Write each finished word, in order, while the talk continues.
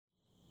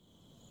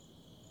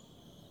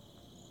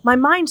My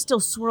mind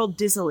still swirled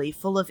dizzily,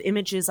 full of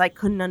images I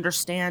couldn't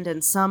understand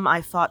and some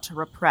I fought to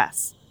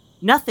repress.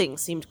 Nothing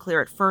seemed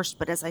clear at first,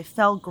 but as I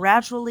fell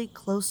gradually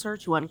closer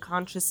to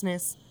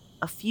unconsciousness,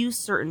 a few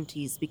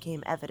certainties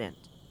became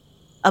evident.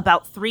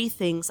 About 3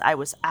 things I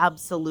was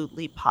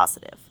absolutely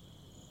positive.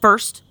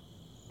 First,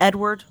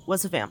 Edward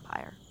was a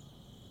vampire.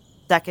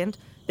 Second,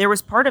 there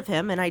was part of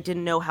him, and I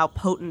didn't know how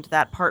potent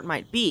that part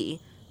might be,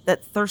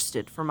 that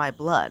thirsted for my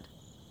blood.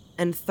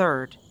 And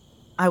third,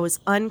 I was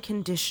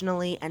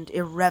unconditionally and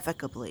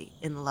irrevocably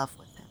in love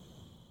with him.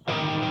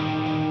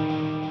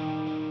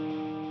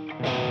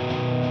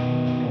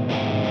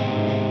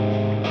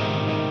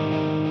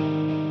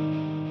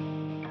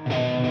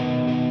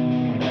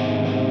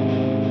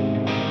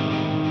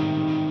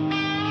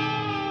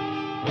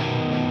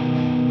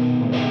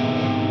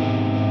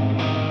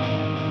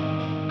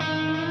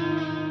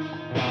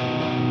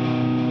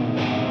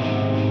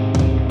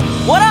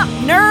 What up,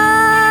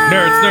 nerds?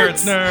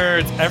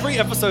 Nerds. Every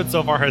episode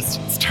so far has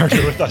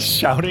started with us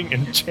shouting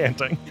and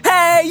chanting.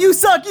 Hey, you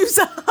suck, you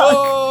suck!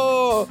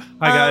 Oh!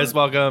 Hi, guys.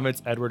 Welcome.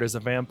 It's Edward is a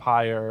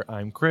Vampire.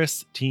 I'm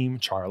Chris, Team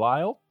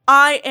Charlisle.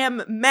 I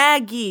am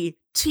Maggie,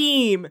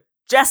 Team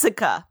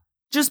Jessica.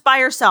 Just by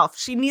herself.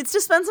 She needs to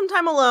spend some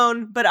time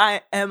alone, but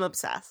I am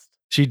obsessed.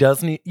 She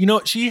does need,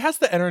 she has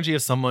the energy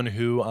of someone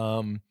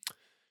who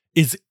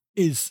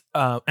is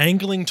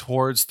angling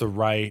towards the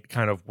right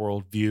kind of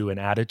worldview and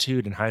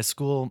attitude in high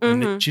school.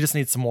 Mm-hmm. And she just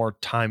needs some more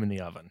time in the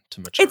oven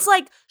to mature. It's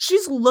like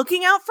she's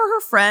looking out for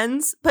her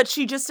friends, but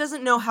she just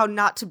doesn't know how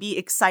not to be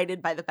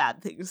excited by the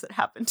bad things that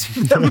happen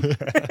to them.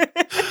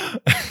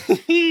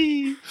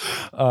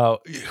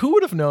 Who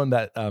would have known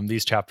that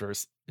these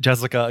chapters,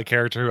 Jessica, a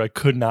character who I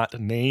could not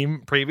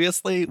name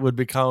previously, would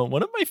become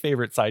one of my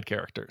favorite side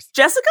characters.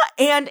 Jessica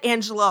and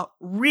Angela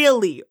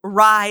really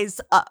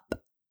rise up.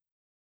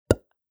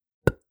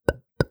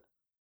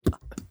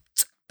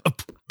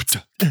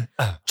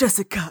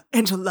 Jessica,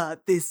 Angela,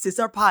 this is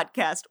our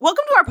podcast.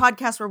 Welcome to our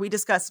podcast where we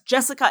discuss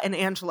Jessica and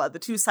Angela, the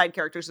 2 side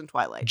characters in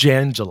Twilight.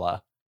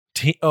 Jangela.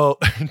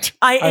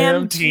 I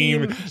am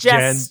Team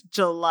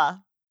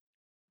Jessgela.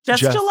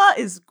 Jessgela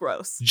is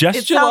gross.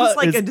 It sounds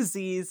like a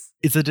disease.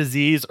 It's a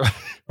disease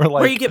or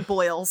like where you get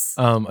boils.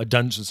 A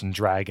Dungeons and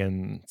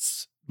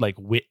Dragons like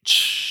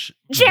witch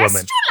woman.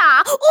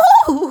 Jessgela!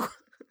 Ooh!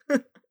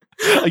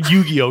 A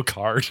Yu-Gi-Oh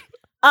card.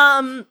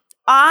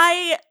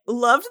 I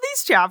loved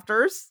these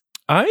chapters.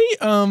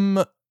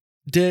 I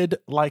did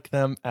like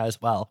them as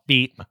well.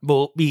 Beep,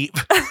 boop, beep.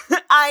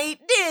 I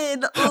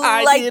did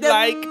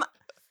like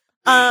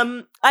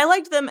them. I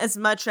liked them as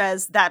much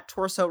as that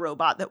torso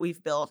robot that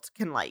we've built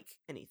can like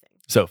anything.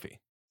 Sophie.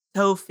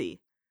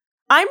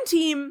 I'm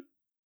Team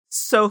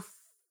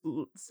Sophilia.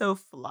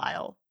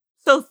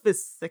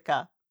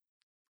 Sophistica.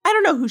 I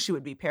don't know who she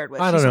would be paired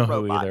with. I don't know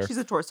who either. She's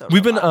a torso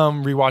We've robot.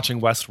 been rewatching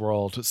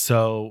Westworld,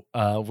 so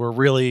we're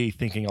really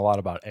thinking a lot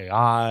about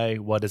AI.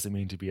 What does it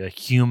mean to be a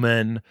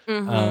human?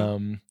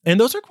 Mm-hmm. And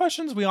those are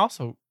questions we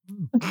also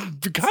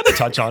kind of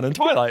touch on in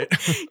Twilight.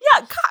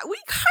 Yeah, we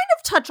kind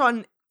of touch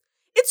on.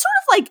 It's sort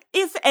of like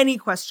if any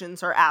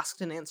questions are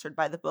asked and answered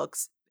by the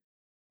books,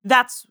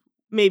 that's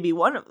maybe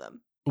one of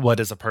them. What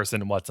is a person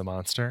and what's a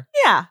monster?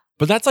 Yeah.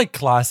 But that's like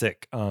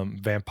classic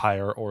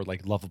vampire or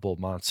like lovable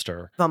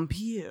monster.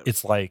 Vampire.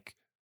 It's like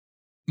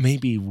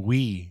maybe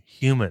we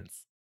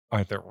humans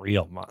aren't the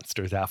real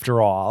monsters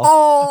after all.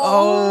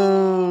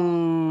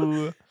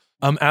 Oh.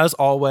 As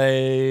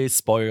always,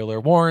 spoiler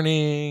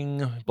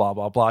warning, blah,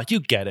 blah, blah. You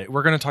get it.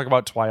 We're going to talk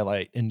about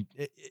Twilight and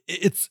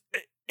it's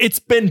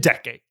been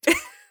decade.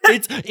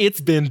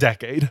 It's been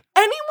decade.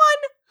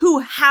 Anyone who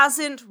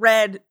hasn't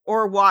read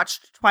or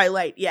watched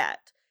Twilight yet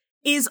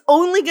is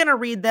only going to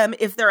read them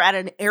if they're at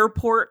an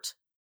airport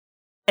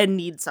and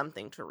need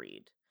something to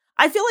read.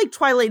 I feel like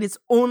Twilight is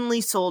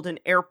only sold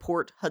in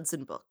airport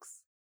Hudson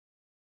Books.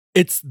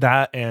 It's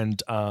that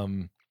and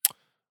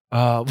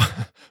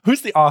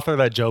who's the author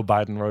that Joe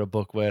Biden wrote a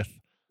book with?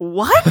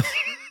 What?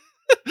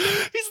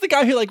 He's the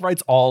guy who like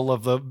writes all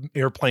of the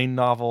airplane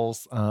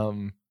novels.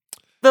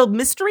 The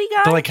mystery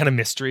guy? The like kind of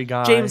mystery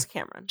guy. James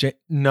Cameron.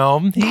 No,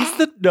 he's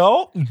the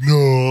no.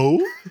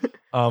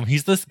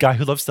 He's this guy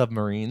who loves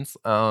submarines.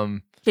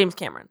 James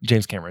Cameron.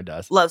 James Cameron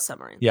does. Loves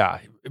submarines. Yeah.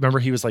 Remember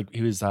he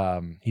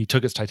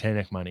took his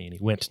Titanic money and he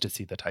went to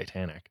see the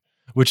Titanic,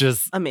 which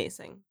is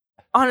amazing.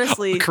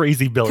 Honestly.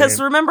 Crazy billion.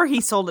 Because remember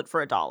he sold it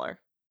for $1.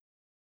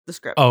 The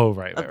script. Oh,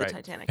 right. Of the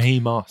Titanic.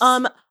 Famous.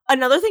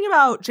 Another thing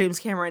about James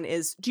Cameron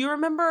is, do you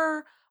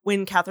remember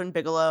when Catherine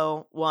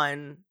Bigelow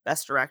won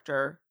Best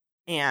Director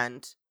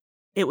and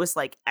it was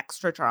like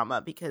extra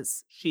drama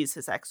because she's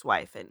his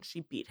ex-wife and she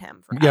beat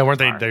him for Avatar. Weren't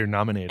they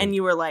nominated? And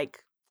you were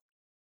like,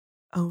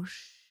 oh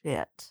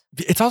shit.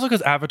 It's also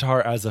because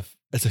Avatar as a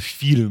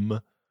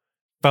film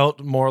felt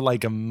more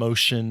like a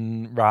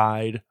motion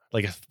ride,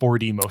 like a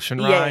 4D motion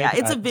ride. Yeah.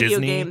 It's a video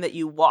Disney. Game that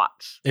you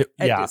watch at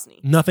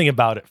Disney. Nothing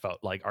about it felt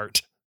like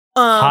art.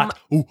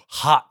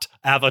 Hot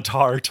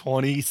Avatar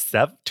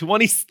 27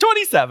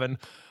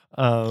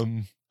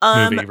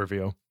 movie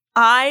review.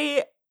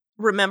 I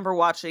remember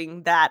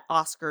watching that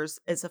Oscars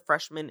as a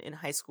freshman in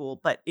high school,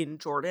 but in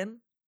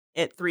Jordan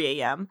at 3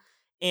 a.m.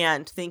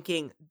 and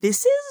thinking,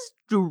 this is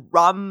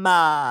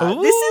drama.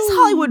 Ooh. This is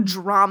Hollywood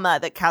drama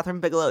that Catherine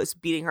Bigelow is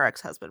beating her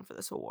ex-husband for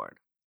this award.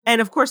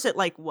 And of course it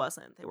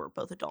wasn't. They were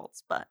both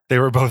adults, but They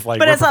were both but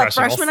we're as a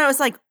professionals. freshman, I was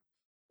like,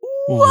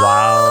 whoa,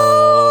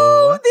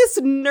 Wow. this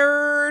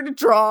nerd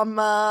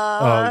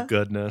drama. Oh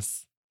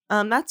goodness.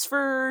 That's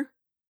for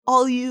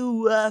all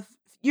you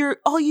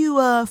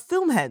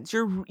film heads,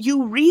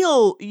 you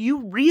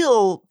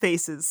real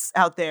faces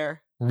out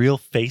there. Real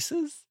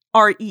Faces?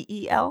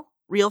 REEL,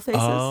 real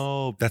faces.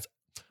 Oh, that's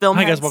Film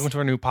Hi heads. guys, welcome to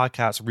our new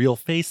podcast, Real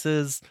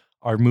Faces,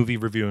 our movie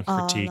review and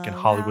critique and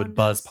Hollywood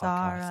Buzz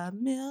podcast. A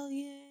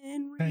million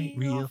Right,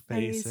 real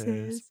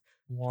faces,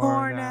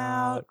 worn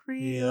out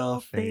real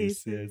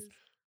faces,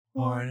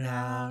 worn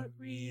out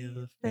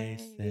real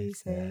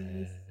faces.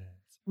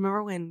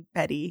 Remember when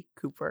Betty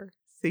Cooper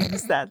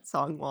sings that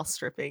song while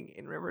stripping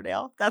in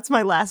Riverdale? That's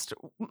my last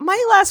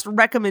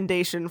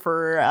recommendation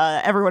for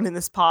everyone in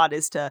this pod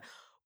is to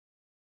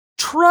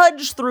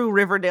trudge through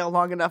Riverdale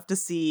long enough to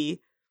see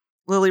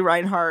Lily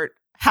Reinhart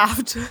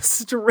have to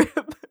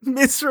strip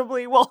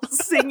miserably while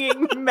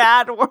singing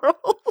Mad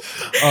World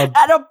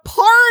at a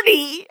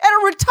party, at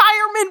a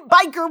retirement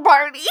biker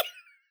party.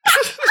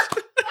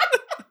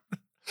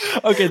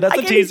 Okay, that's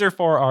a teaser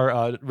for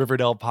our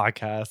Riverdale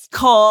podcast.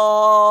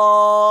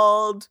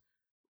 Called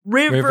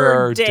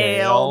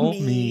Riverdale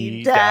Me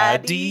Me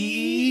Daddy.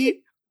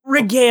 Daddy.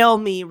 Regale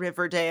me,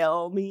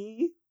 Riverdale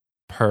me.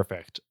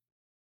 Perfect.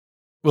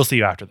 We'll see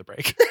you after the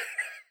break.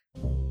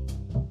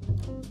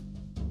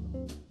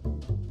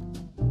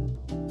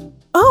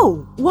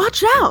 Oh,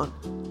 watch out!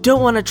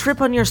 Don't want to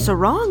trip on your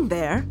sarong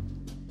there.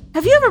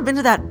 Have you ever been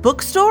to that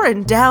bookstore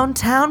in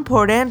downtown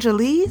Port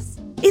Angeles?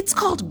 It's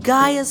called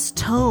Gaia's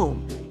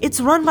Tome.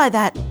 It's run by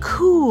that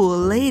cool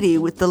lady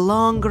with the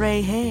long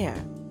gray hair.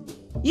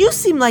 You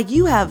seem like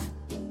you have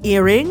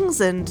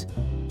earrings and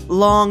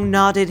long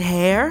knotted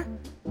hair.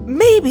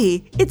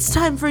 Maybe it's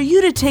time for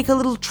you to take a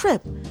little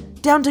trip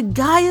down to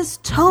Gaia's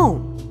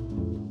Tome.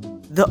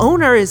 The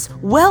owner is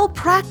well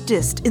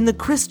practiced in the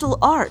crystal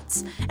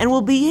arts and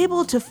will be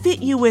able to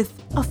fit you with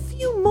a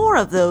few more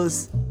of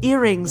those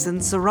earrings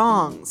and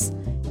sarongs.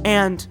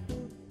 And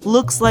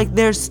looks like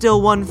there's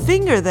still one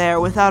finger there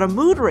without a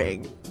mood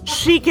ring.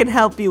 She can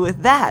help you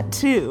with that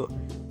too.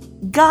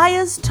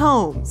 Gaia's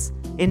Tomes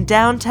in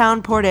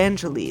downtown Port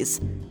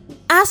Angeles.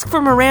 Ask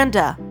for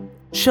Miranda.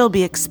 She'll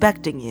be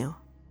expecting you.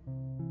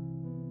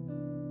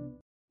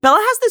 Bella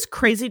has this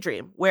crazy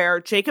dream where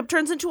Jacob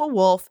turns into a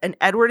wolf and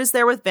Edward is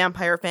there with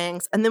vampire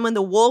fangs. And then when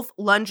the wolf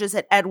lunges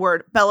at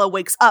Edward, Bella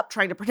wakes up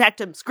trying to protect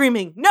him,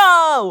 screaming,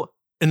 "No!"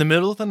 In the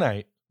middle of the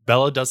night,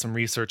 Bella does some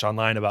research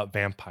online about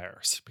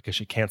vampires because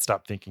she can't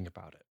stop thinking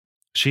about it.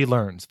 She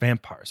learns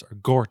vampires are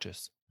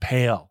gorgeous,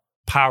 pale,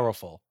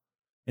 powerful.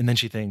 And then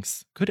she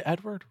thinks, could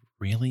Edward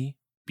really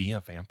be a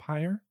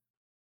vampire?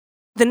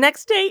 The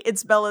next day,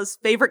 it's Bella's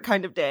favorite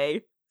kind of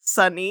day,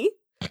 sunny.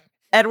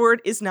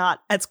 Edward is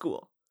not at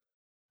school.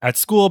 At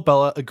school,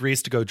 Bella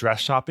agrees to go dress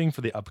shopping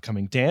for the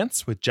upcoming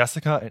dance with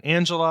Jessica and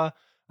Angela.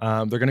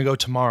 They're going to go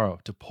tomorrow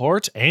to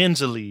Port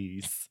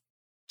Angeles.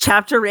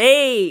 Chapter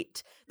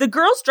 8. The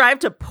girls drive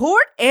to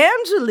Port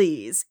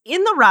Angeles.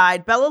 In the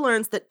ride, Bella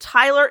learns that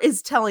Tyler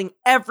is telling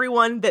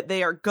everyone that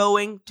they are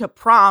going to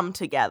prom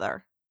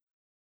together.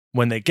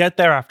 When they get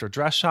there after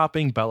dress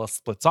shopping, Bella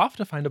splits off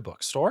to find a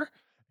bookstore.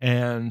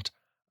 And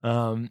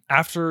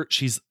after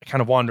she's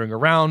kind of wandering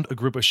around, a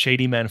group of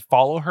shady men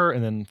follow her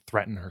and then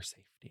threaten her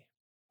safety.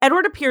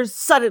 Edward appears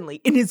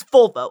suddenly in his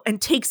Volvo and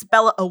takes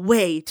Bella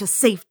away to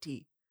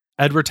safety.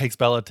 Edward takes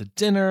Bella to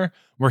dinner,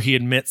 where he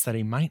admits that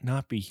he might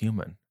not be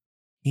human.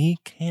 He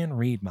can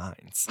read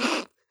minds.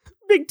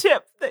 Big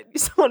tip that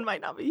someone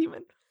might not be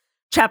human.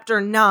 Chapter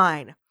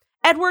 9.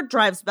 Edward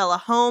drives Bella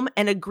home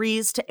and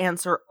agrees to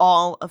answer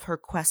all of her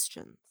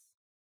questions.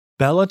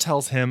 Bella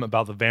tells him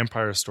about the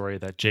vampire story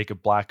that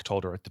Jacob Black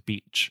told her at the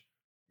beach.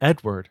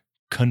 Edward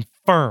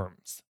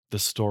confirms the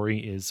story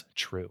is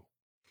true.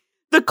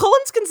 The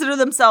Cullens consider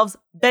themselves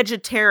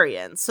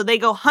vegetarians, so they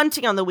go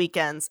hunting on the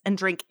weekends and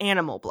drink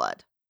animal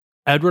blood.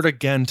 Edward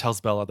again tells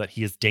Bella that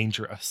he is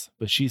dangerous,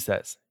 but she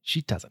says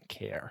she doesn't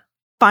care.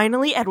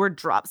 Finally, Edward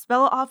drops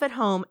Bella off at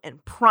home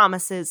and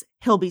promises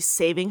he'll be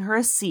saving her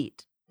a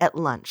seat at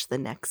lunch the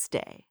next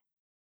day.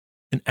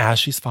 And as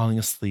she's falling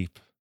asleep,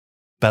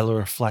 Bella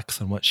reflects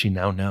on what she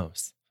now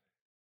knows.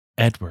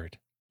 Edward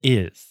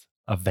is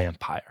a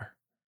vampire.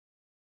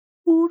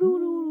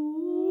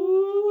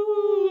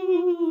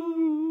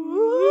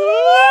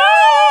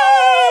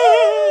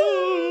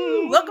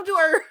 Welcome to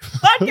our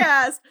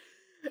podcast.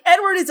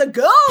 Edward is a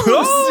ghost.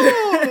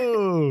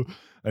 Oh,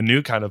 a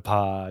new kind of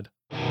pod.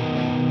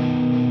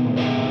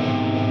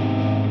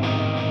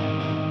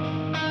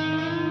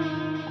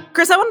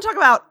 Chris, I want to talk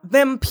about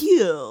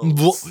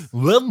vampires.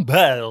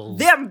 Vampires.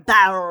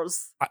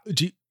 Vampires.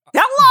 Do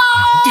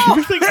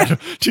Hello.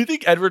 you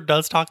think Edward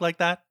does talk like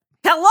that?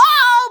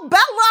 Hello,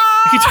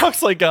 Bella. He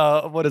talks like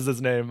what is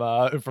his name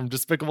from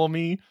Despicable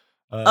Me?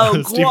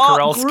 Steve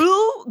Carell's.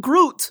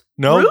 Groot.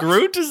 No, Groot?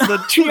 Groot is the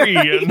tree.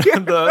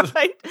 and the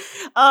right.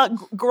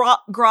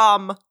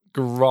 Grom.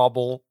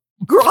 Grobble.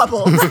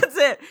 Grobble. That's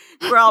it.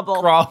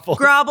 Grobble. Grobble.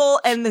 Grobble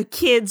and the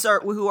kids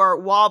who are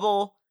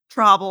Wobble,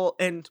 Trobble,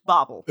 and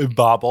Bobble.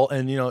 Bobble.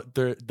 And, you know,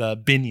 they're the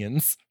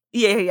Binions.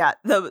 Yeah.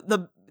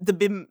 The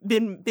bim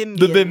The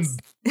bimbos.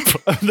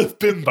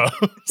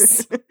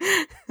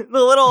 The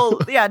little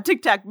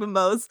Tic Tac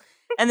bimbos.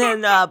 And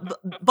then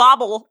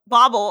Bobble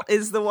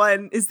is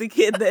the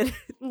kid that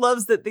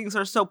loves that things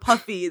are so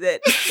puffy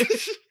that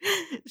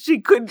she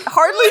could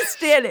hardly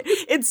stand it.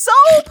 It's so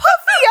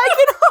puffy, I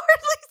can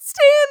hardly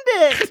stand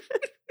it.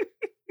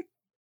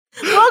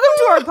 Welcome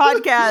to our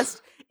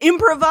podcast,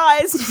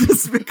 Improvised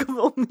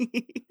Despicable Me.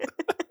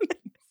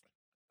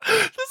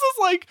 This is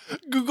like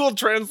Google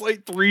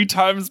Translate 3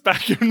 times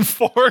back and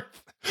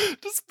forth.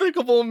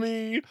 Despicable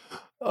Me.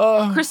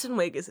 Kristen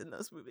Wiig is in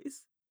those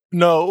movies.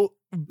 No,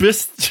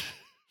 Biston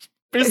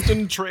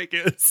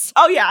Tragus.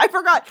 Oh yeah, I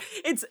forgot.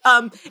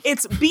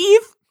 It's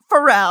Beef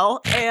Farrell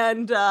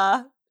and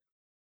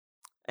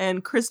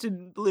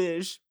Kristen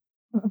Blige.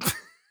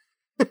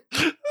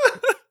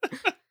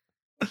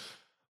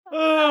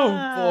 Oh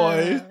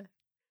boy.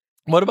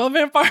 What about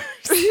vampires?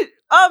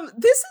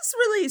 This is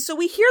really, so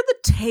we hear the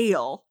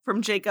tale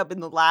from Jacob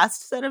in the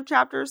last set of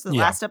chapters. The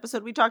last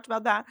episode we talked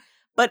about that.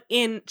 But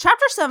in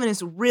chapter 7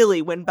 is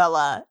really when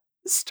Bella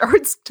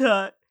starts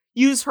to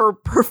use her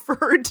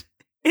preferred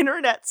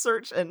internet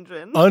search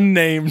engine.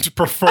 Unnamed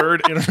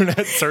preferred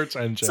internet search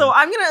engine. So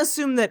I'm going to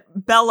assume that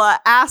Bella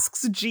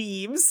asks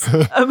Jeeves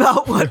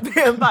about what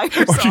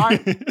vampires are.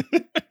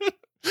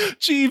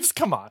 Jeeves,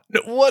 come on.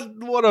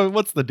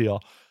 What's the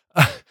deal?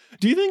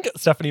 Do you think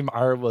Stephenie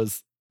Meyer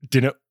was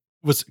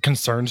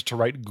concerned to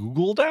write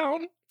Google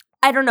down?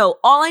 I don't know.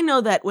 All I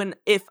know that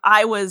if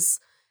I was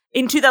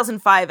in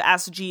 2005,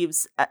 Ask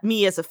Jeeves,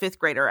 me as a 5th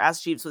grader,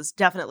 Ask Jeeves was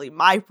definitely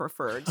my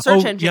preferred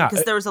search engine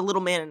because there was a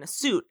little man in a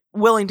suit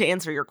willing to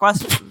answer your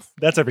questions.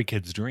 That's every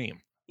kid's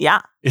dream. Yeah.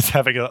 Is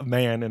having a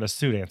man in a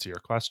suit answer your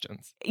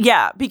questions.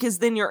 Yeah, because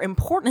then you're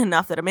important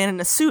enough that a man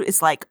in a suit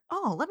is like,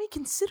 oh, let me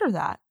consider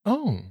that.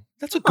 Oh,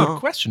 that's a good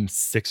question.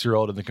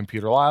 6-year-old in the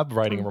computer lab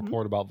writing a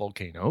report about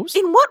volcanoes.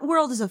 In what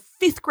world is a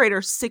 5th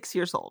grader 6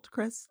 years old,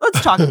 Chris?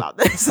 Let's talk about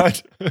this.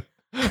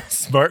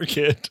 Smart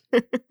kid.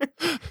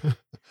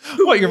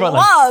 What, you're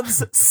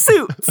loves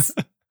suits.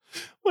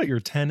 What, you're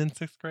 10 in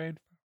 6th grade?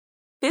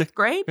 5th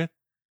grade? 5th?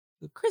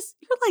 Chris,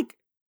 you're like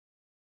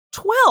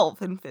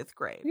 12 in 5th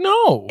grade.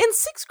 No. In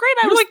 6th grade,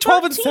 I was like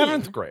 12 in 13.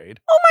 7th grade.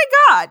 Oh my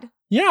God.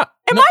 Yeah.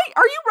 Are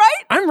you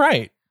right? I'm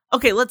right.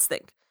 Okay, let's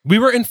think. We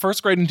were in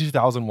 1st grade in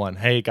 2001.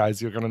 Hey,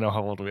 guys, you're going to know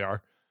how old we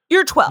are.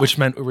 You're 12. Which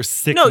meant we were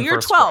 6 No, in you're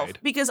 1st 12 grade.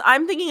 because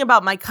I'm thinking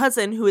about my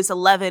cousin who is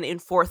 11 in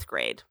 4th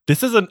grade.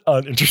 This is an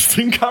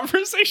uninteresting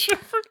conversation.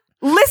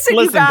 Listen,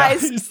 you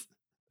guys.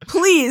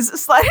 Please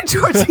slide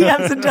into our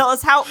DMs and tell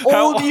us how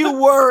old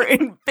you were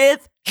in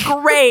 5th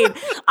grade.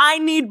 I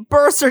need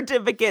birth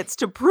certificates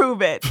to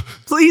prove it.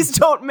 Please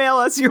don't mail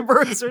us your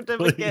birth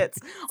certificates.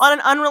 On an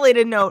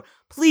unrelated note,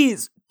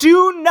 please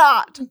do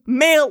not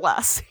mail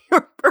us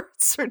your birth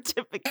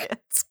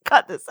certificates.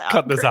 Cut this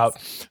out.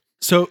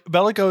 So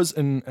Bella goes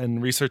and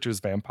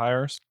researches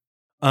vampires.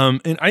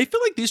 And I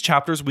feel like these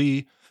chapters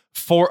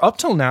for up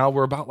till now,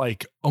 we're about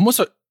like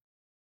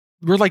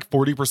we're like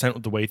 40%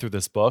 of the way through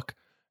this book.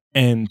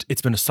 And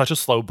it's been such a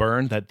slow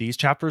burn that these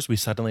chapters, we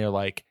suddenly are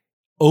like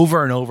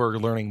over and over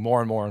learning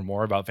more and more and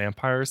more about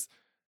vampires.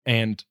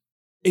 And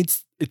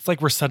it's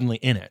like we're suddenly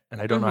in it.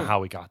 And I don't know how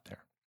we got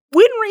there.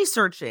 When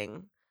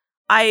researching,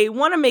 I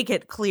want to make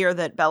it clear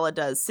that Bella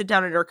does sit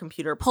down at her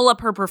computer, pull up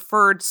her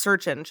preferred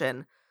search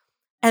engine,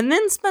 and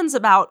then spends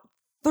about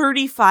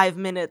 35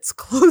 minutes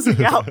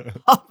closing out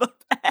Papa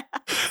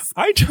Bads.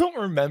 I don't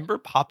remember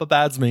Papa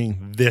Bads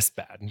being this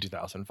bad in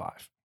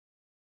 2005.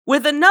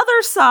 With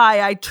another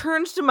sigh, I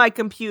turned to my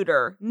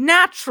computer.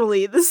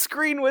 Naturally, the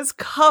screen was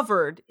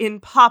covered in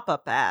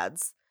pop-up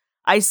ads.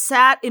 I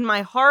sat in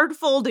my hard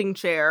folding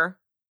chair.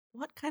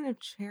 What kind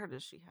of chair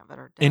does she have at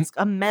her desk?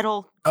 A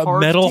metal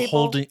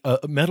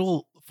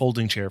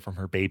folding chair from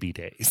her baby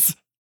days.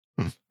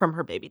 From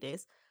her baby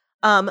days.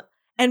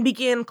 And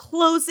began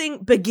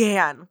closing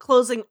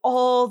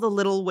all the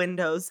little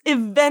windows.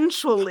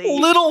 Eventually,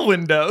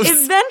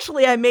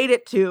 I made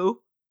it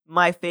to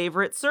my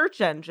favorite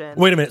search engine.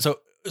 Wait a minute.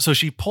 So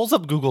she pulls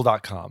up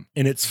Google.com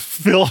and it's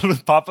filled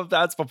with pop-up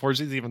ads before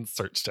she's even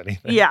searched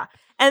anything. Yeah.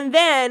 And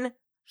then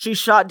she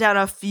shot down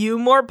a few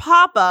more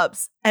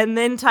pop-ups and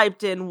then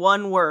typed in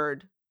one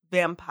word,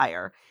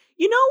 vampire.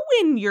 You know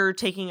when you're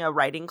taking a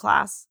writing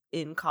class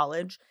in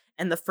college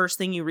and the first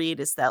thing you read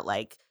is that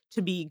like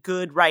to be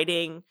good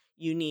writing,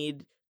 you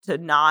need to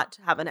not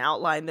have an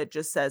outline that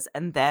just says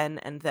and then,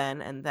 and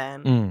then, and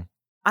then. Mm.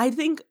 I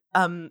think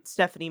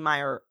Stephenie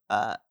Meyer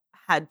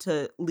had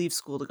to leave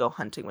school to go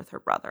hunting with her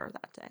brother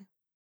that day.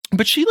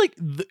 But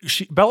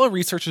Bella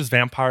researches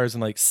vampires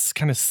and like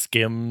kind of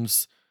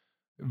skims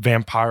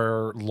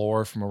vampire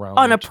lore from around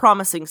on a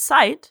promising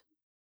site,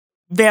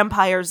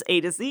 Vampires A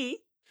to Z.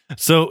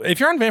 So if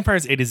you're on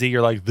Vampires A to Z,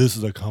 you're like, this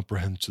is a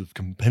comprehensive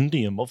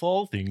compendium of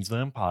all things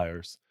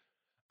vampires.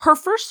 Her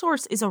first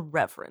source is a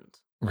reverend.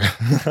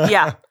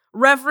 Yeah.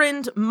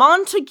 Reverend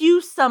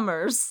Montague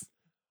Summers.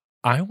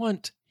 I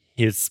want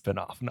his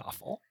spin-off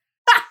novel.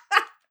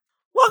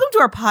 Welcome to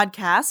our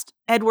podcast.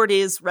 Edward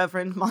is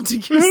Reverend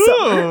Montague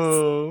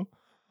Summers.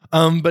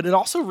 But it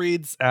also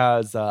reads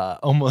as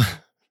almost,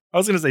 I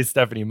was going to say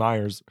Stephenie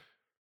Meyer's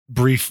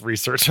brief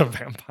research of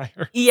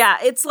vampires. Yeah,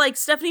 it's like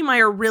Stephenie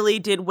Meyer really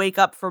did wake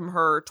up from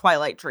her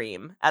Twilight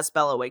dream as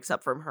Bella wakes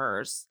up from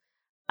hers,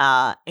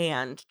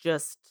 and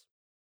just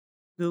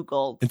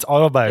Googled. It's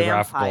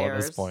autobiographical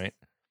vampires. at this point.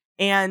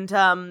 And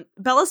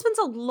Bella spends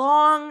a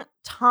long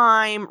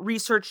time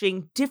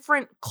researching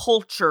different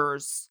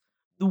cultures,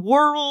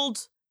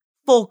 world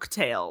folk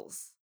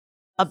tales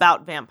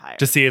about vampires.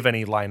 To see if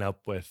any line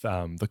up with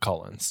the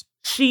Cullens.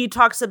 She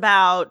talks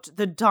about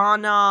the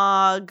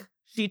Donog.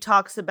 She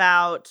talks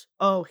about,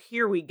 oh,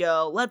 here we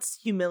go. Let's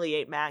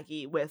humiliate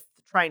Maggie with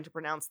trying to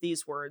pronounce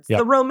these words. Yep.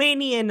 The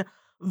Romanian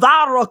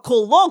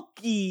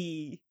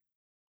Varakoloki.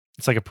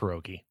 It's like a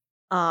pierogi.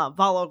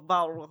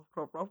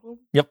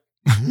 Yep.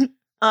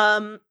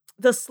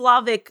 The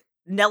Slavic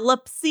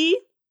Nelepsy,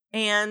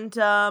 and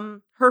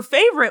her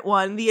favorite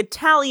one, the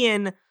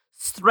Italian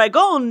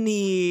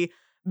Stragoni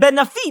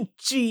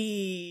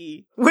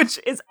Benefici, which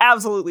is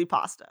absolutely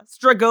pasta.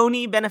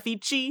 Stragoni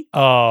Benefici.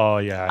 Oh,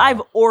 yeah.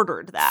 I've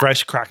ordered that.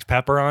 Fresh cracked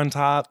pepper on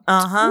top.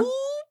 Uh-huh. Ooh,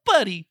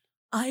 buddy.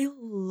 I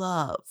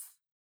love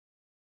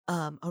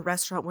a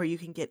restaurant where you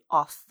can get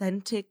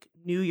authentic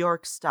New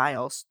York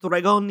style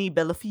Stragoni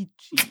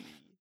Benefici.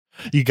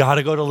 You got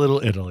to go to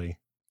Little Italy.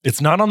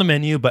 It's not on the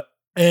menu, but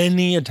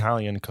any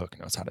Italian cook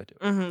knows how to do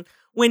it. Mm-hmm.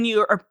 When you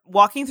are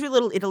walking through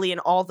Little Italy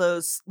and all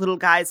those little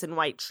guys in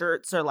white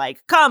shirts are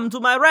like, come to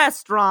my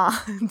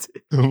restaurant.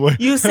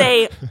 You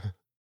say,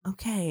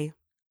 okay,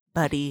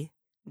 buddy,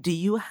 do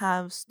you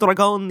have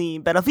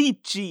Stragoni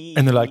Benefici?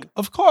 And they're like,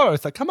 of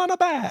course, I come on a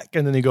back.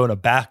 And then they go in a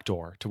back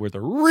door to where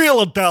the real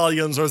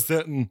Italians are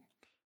sitting.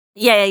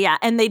 Yeah.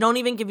 And they don't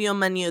even give you a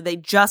menu. They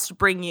just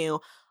bring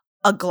you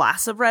a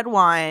glass of red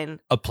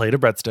wine, a plate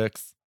of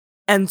breadsticks,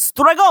 and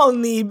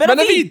Stragoni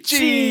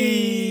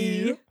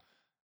Benefici.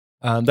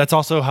 That's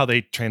also how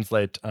they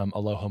translate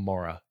Aloha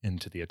Mora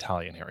into the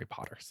Italian Harry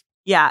Potters.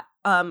 Yeah.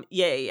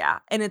 Yeah.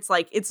 And it's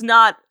like, it's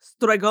not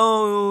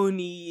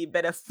Stragoni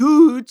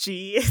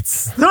Benefucci.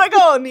 It's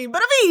Stragoni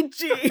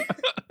Benefici.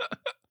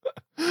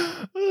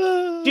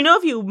 Do you know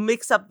if you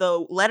mix up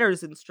the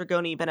letters in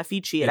Stragoni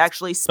Benefici, it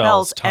actually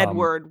spells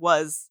Edward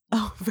was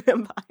a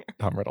vampire.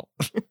 Tom Riddle.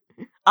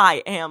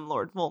 I am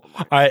Lord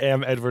Voldemort. I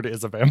am Edward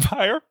is a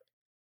vampire.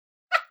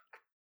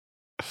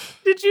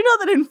 Did you know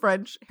that in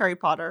French, Harry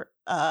Potter,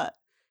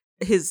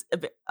 his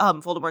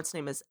Voldemort's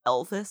name is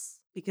Elvis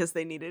because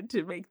they needed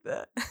to make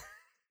the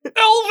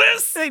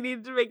Elvis. They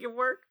needed to make it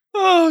work.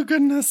 Oh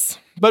goodness!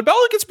 But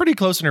Bella gets pretty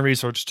close in her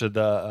research to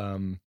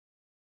the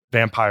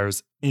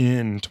vampires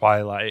in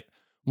Twilight,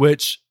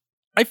 which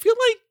I feel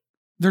like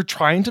they're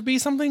trying to be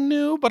something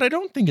new, but I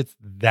don't think it's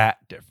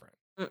that different.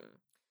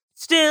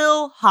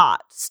 Still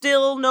hot,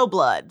 still no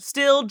blood,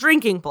 still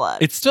drinking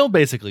blood. It's still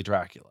basically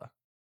Dracula.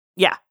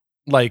 Yeah.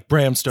 Like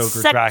Bram Stoker,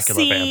 Sexy,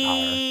 Dracula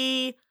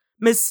vampire.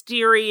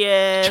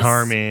 Mysterious.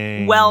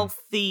 Charming.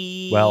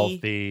 Wealthy.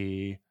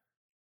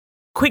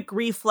 Quick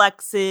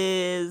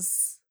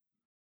reflexes.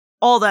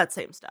 All that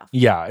same stuff.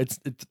 Yeah, it's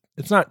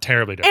not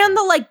terribly different. And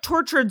the like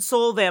tortured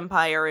soul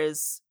vampire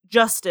is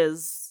just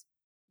as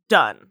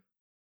done.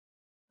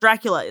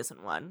 Dracula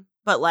isn't one,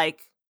 but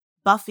like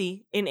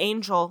Buffy in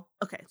Angel.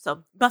 Okay,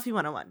 so Buffy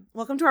 101.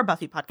 Welcome to our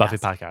Buffy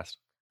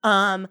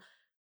podcast.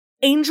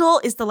 Angel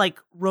is the like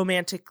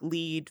romantic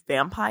lead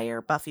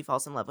vampire. Buffy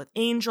falls in love with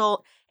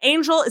Angel.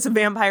 Angel is a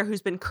vampire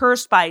who's been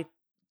cursed by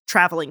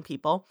traveling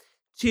people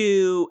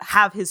to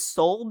have his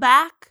soul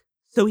back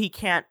so he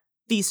can't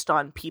feast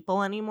on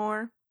people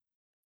anymore.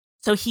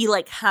 So he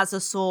like has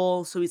a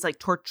soul, so he's like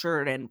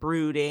tortured and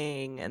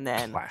brooding, and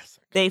then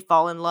they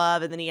fall in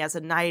love, and then he has a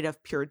night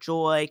of pure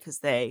joy because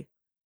they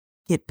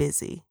get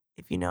busy,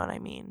 if you know what I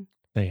mean.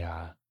 They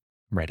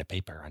write a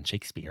paper on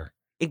Shakespeare.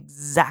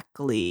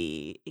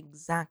 Exactly.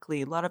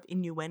 A lot of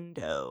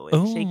innuendo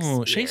in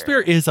Shakespeare. Shakespeare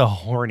is a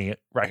horny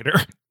writer.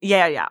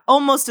 Yeah.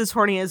 Almost as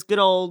horny as good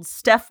old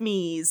Steph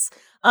Mies.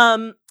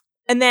 And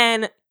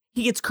then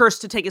he gets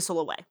cursed to take his soul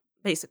away,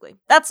 basically.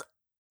 That's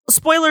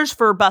spoilers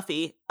for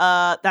Buffy.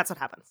 That's what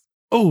happens.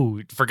 Oh,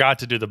 forgot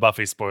to do the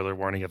Buffy spoiler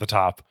warning at the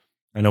top.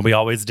 I know we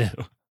always do.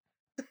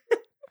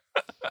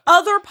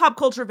 Other pop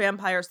culture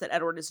vampires that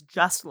Edward is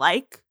just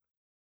like.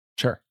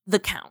 Sure. The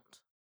Count.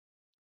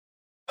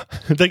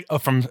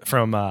 from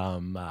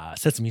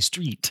Sesame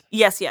Street.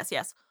 Yes.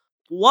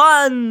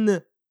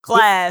 1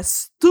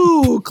 class,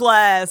 2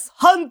 class,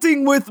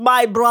 hunting with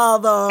my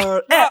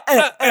brother.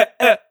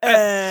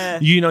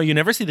 You know, you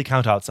never see the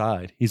Count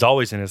outside. He's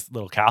always in his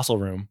little castle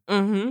room.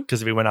 Mm-hmm.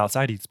 Because if he went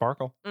outside, he'd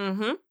sparkle.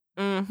 The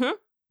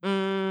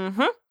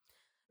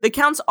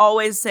Count's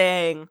always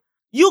saying,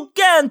 "You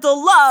can't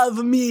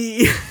love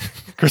me."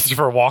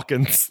 Christopher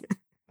Walken's.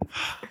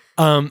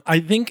 I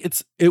think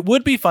it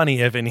would be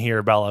funny if in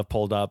here Bella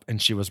pulled up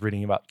and she was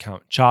reading about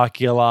Count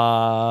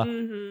Chocula,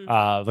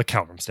 the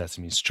Count from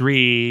Sesame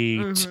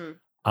Street.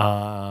 Those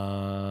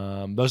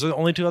are the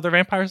only two other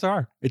vampires there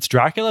are. It's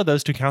Dracula,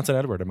 those two counts, and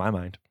Edward in my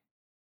mind.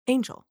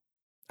 Angel.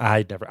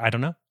 I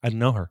don't know. I don't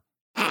know her.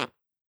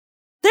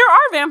 There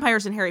are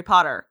vampires in Harry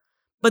Potter,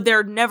 but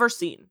they're never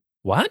seen.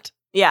 What?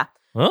 Yeah.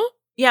 Huh?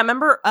 Yeah,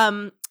 remember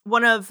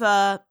one of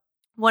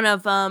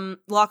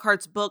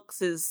Lockhart's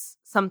books is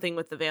something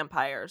with the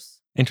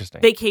vampires.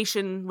 Interesting.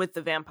 Vacation with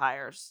the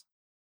Vampires.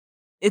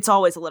 It's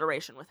always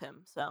alliteration with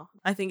him, so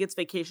I think it's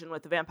Vacation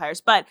with the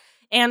Vampires.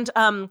 And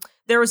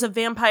there was a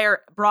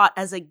vampire brought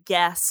as a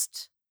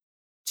guest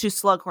to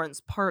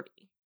Slughorn's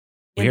party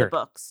in the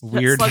books.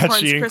 Weird that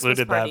she Christmas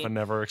included party. that but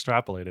never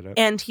extrapolated it.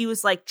 And he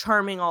was like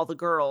charming all the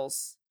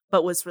girls,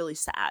 but was really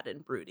sad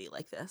and broody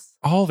like this.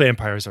 All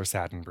vampires are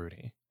sad and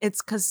broody.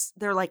 It's because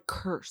they're like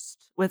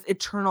cursed with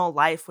eternal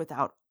life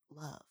without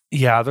love.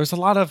 Yeah, there's a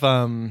lot of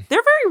They're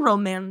very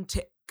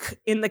romantic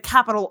in the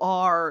capital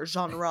R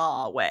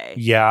genre way.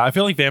 Yeah, I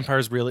feel like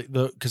vampires really,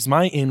 because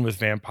my in with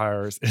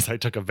vampires is I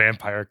took a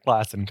vampire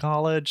class in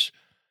college.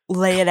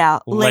 Lay it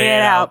out. Lay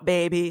it out,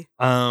 baby.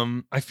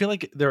 I feel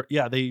like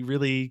they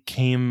really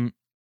came,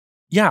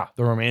 the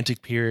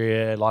romantic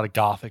period, a lot of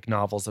gothic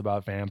novels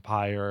about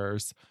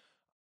vampires.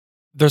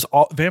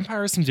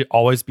 Vampires seem to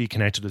always be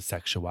connected with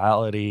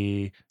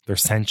sexuality. They're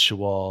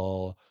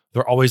sensual.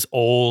 They're always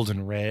old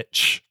and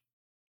rich.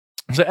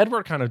 So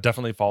Edward kind of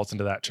definitely falls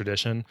into that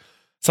tradition.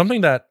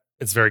 Something that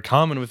is very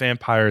common with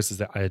vampires is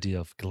the idea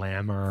of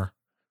glamour,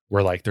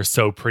 where like they're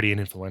so pretty and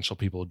influential,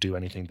 people do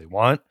anything they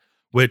want,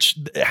 which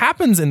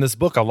happens in this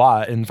book a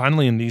lot. And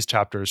finally, in these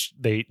chapters,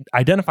 they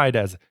identify it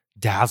as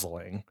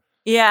dazzling.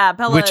 Yeah,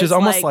 Bella, which is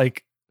almost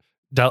like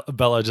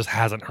Bella just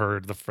hasn't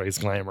heard the phrase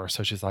glamour,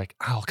 so she's like,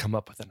 I'll come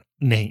up with a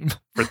name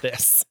for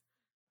this.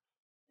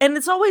 And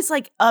it's always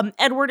like,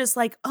 Edward is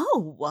like,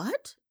 oh,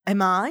 what?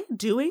 Am I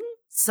doing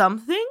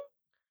something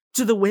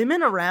to the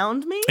women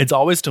around me? It's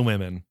always to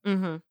women.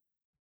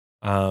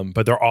 Mm-hmm.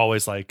 But they're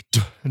always like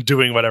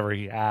doing whatever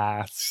he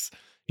asks.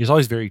 He's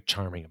always very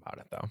charming about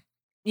it, though.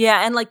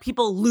 Yeah, and like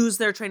people lose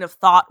their train of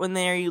thought when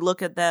you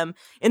look at them.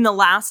 In the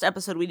last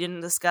episode, we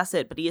didn't discuss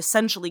it, but he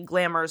essentially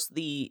glamours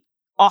the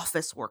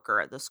office worker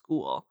at the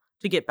school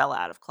to get Bella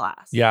out of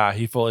class. Yeah,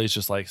 he fully is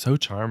just like so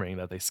charming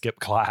that they skip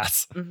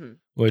class,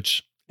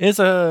 which is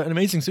an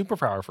amazing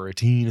superpower for a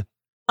teen.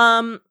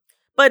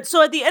 But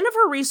so at the end of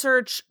her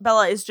research,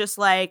 Bella is just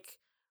like,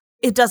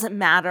 it doesn't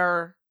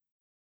matter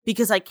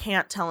because I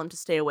can't tell him to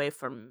stay away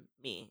from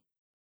me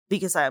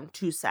because I'm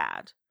too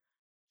sad.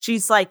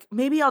 She's like,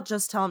 maybe I'll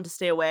just tell him to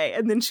stay away.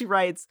 And then she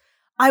writes,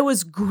 I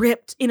was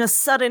gripped in a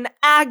sudden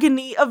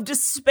agony of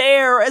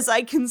despair as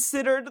I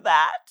considered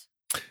that.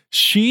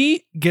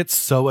 She gets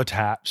so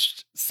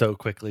attached so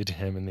quickly to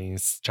him in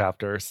these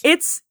chapters.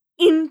 It's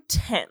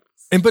intense.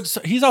 But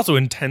he's also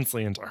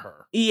intensely into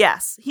her.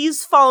 Yes.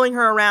 He's following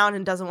her around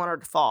and doesn't want her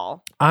to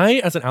fall. I,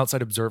 as an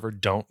outside observer,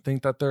 don't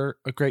think that they're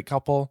a great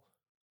couple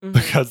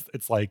because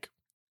it's like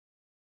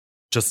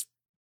just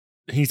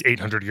he's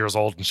 800 years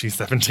old and she's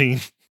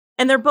 17.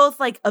 And they're both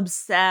like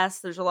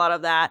obsessed. There's a lot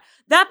of that.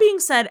 That being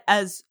said,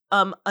 as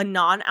a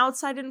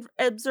non-outside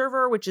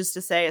observer, which is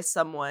to say as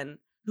someone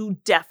who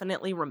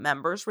definitely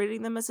remembers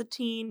reading them as a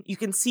teen, you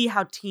can see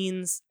how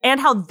teens and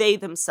how they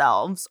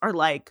themselves are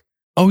like,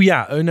 oh,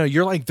 yeah. Oh, no,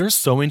 you're like, they're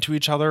so into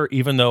each other,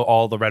 even though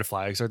all the red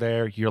flags are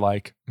there. You're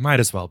like, might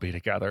as well be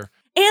together.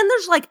 And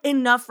there's like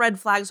enough red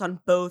flags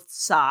on both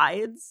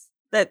sides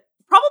that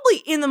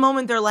probably in the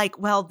moment they're like,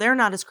 well, they're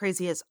not as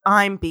crazy as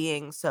I'm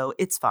being, so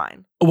it's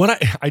fine.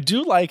 What I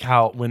do like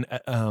how when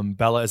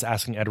Bella is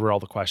asking Edward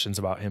all the questions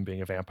about him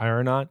being a vampire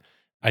or not,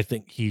 I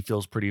think he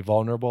feels pretty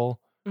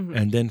vulnerable.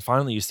 And then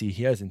finally you see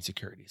he has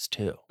insecurities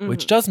too,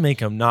 which does make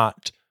him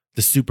not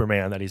the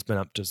Superman that he's been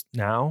up to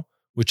now,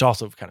 which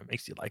also kind of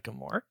makes you like him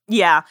more.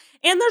 Yeah.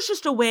 And there's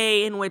just a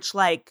way in which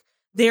like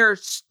they're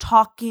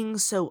talking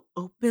so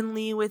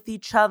openly with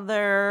each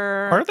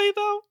other. Are they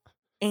though?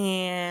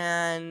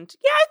 And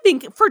yeah, I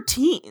think for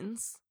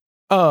teens.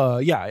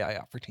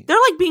 Yeah, for teens.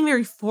 They're like being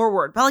very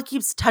forward. Bella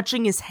keeps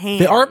touching his hands.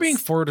 They are being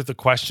forward with the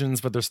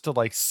questions, but they're still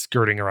like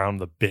skirting around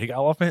the big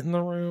elephant in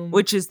the room.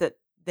 Which is that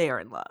they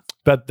are in love.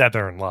 But that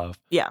they're in love.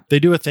 Yeah. They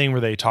do a thing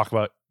where they talk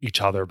about each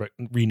other, but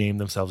rename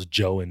themselves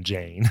Joe and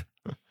Jane.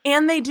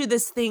 And they do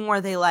this thing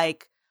where they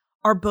like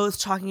are both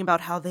talking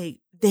about how they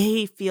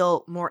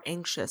feel more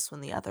anxious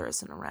when the other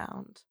isn't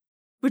around,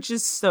 which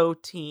is so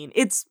teen.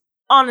 It's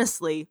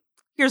honestly,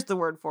 here's the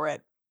word for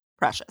it,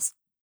 precious.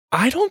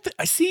 I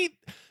see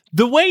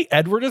the way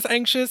Edward is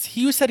anxious.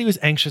 He said he was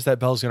anxious that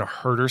Bella's going to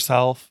hurt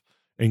herself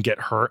and get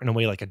hurt in a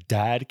way like a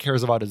dad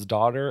cares about his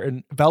daughter.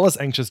 And Bella's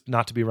anxious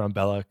not to be around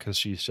Bella because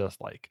she's just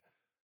like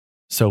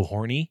so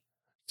horny.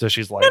 So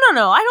she's like,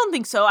 no, I don't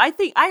think so. I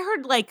think I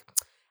heard like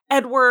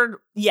Edward.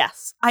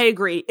 Yes, I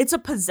agree. It's a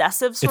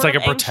possessive sort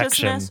of a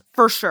protection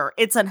for sure.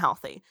 It's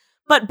unhealthy.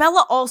 But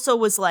Bella also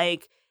was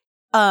like,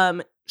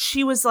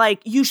 she was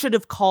like, you should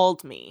have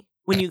called me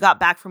when you got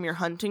back from your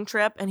hunting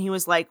trip? And he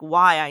was like,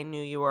 why? I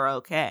knew you were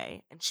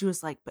okay. And she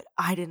was like, but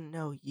I didn't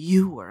know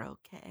you were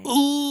okay.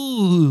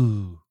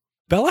 Ooh.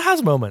 Bella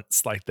has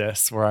moments like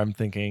this where I'm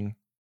thinking,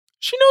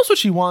 she knows what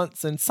she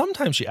wants, and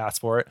sometimes she asks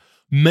for it.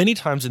 Many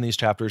times in these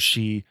chapters,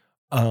 she,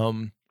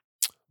 what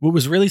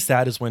was really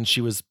sad is when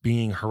she was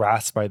being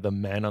harassed by the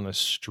men on the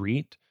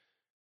street,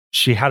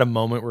 she had a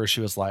moment where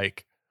she was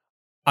like,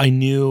 I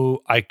knew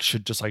I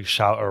should just like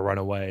shout or run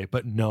away,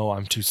 but no,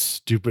 I'm too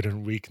stupid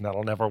and weak and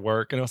that'll never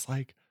work. And I was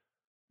like,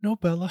 no,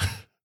 Bella.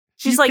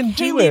 She's like,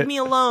 hey, leave me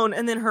alone.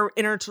 And then her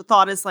inner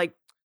thought is like,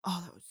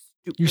 oh, that was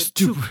stupid. You're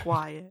stupid. Too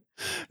quiet.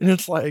 And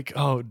it's like,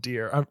 oh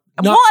dear. Well,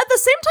 at the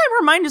same time,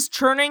 her mind is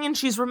churning and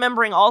she's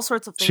remembering all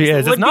sorts of things. She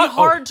is. It would be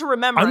hard to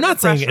remember. I'm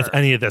not saying it's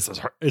any of this is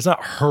her. It's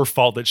not her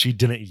fault that she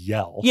didn't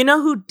yell. You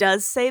know who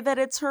does say that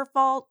it's her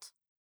fault?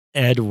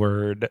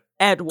 Edward.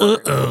 No.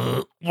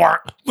 No.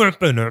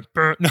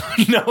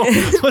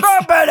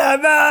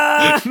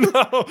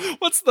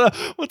 What's the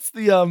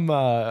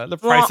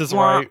Price is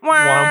Right?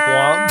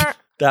 Womp womp.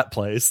 That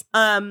place.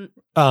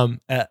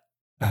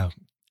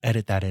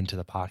 Edit that into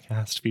the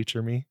podcast.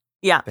 Feature me.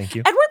 Yeah. Thank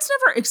you. Edward's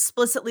never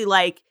explicitly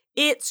like,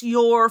 it's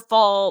your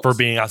fault. For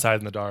being outside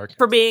in the dark.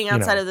 For being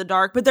outside of the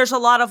dark. But there's a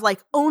lot of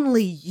like,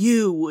 only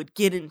you would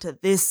get into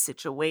this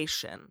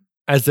situation.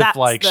 As if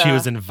like she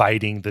was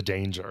inviting the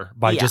danger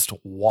by just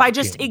walking. By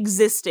just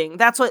existing.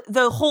 That's what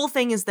the whole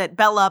thing is, that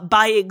Bella,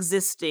 by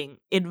existing,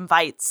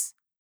 invites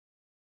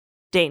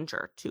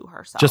danger to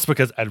herself. Just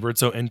because Edward's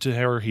so into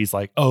her, he's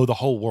like, oh, the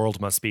whole world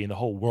must be, and the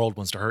whole world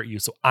wants to hurt you,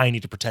 so I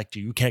need to protect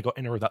you. You can't go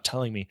anywhere without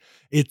telling me.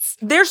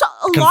 There's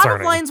a lot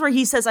of lines where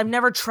he says, I've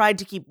never tried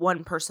to keep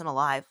one person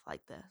alive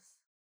like this.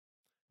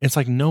 It's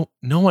like, no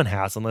one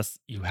has, unless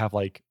you have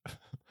like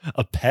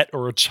a pet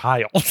or a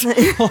child.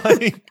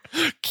 Like,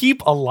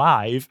 keep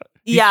alive.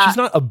 Yeah. She's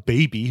not a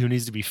baby who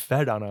needs to be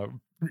fed on a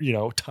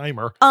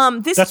timer.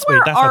 This is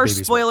where our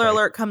spoiler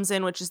alert comes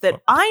in, which is that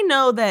I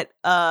know that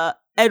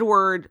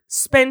Edward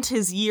spent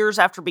his years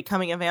after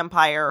becoming a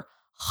vampire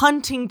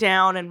hunting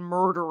down and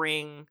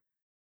murdering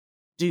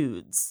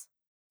dudes.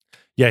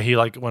 Yeah, he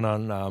like went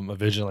on a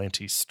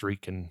vigilante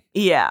streak in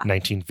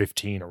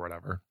 1915 or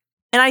whatever.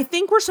 And I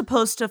think we're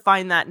supposed to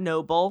find that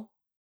noble.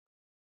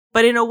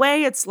 But in a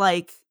way, it's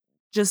like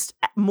just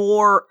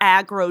more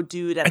aggro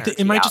dude energy.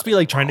 It might just be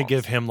like trying to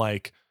give him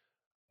like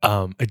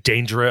a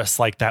dangerous,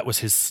 like that was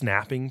his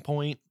snapping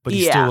point, but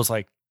he still was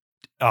like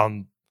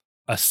on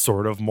a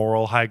sort of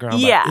moral high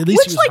ground. Yeah, at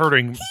least he was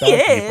hurting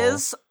bad people.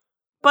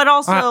 But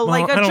also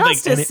like a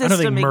justice system I don't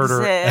think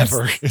murder exists.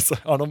 Ever is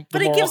on a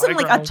but it gives him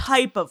like a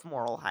type of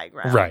moral high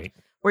ground. Right.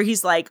 Where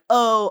he's like,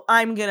 oh,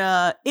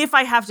 if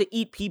I have to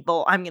eat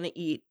people, I'm going to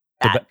eat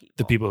bad people.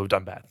 The people who've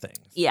done bad things.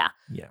 Yeah.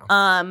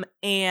 Yeah.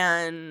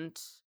 And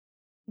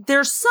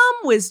there's some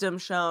wisdom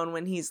shown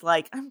when he's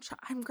like,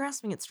 I'm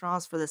grasping at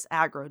straws for this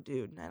aggro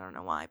dude, and I don't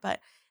know why, but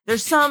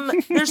there's some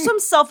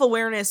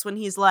self-awareness when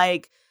he's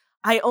like,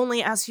 I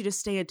only asked you to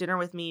stay at dinner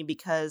with me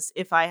because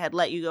if I had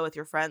let you go with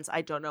your friends,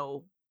 I don't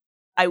know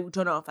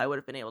if I would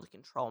have been able to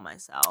control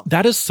myself.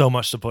 That is so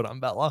much to put on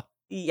Bella.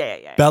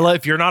 Yeah. Bella,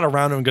 if you're not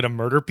around, I'm going to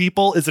murder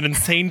people is an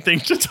insane thing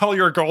to tell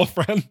your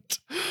girlfriend.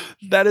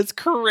 That is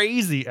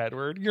crazy,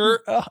 Edward. You're,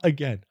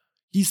 again,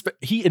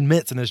 he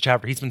admits in this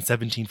chapter he's been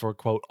 17 for,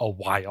 quote, a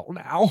while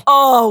now.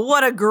 Oh,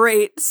 what a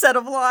great set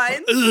of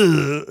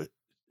lines.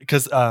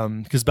 Because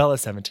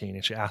Bella's 17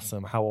 and she asks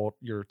him how old,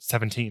 you're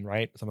 17,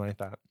 right? Something like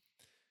that.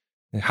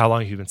 And how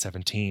long have you been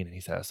 17? And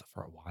he says,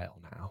 for a while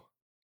now,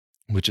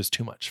 which is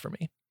too much for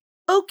me.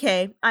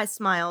 Okay, I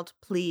smiled,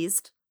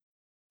 pleased.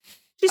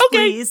 She's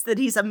pleased that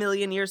he's a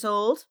million years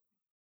old.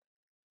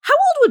 How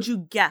old would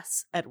you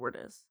guess Edward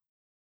is?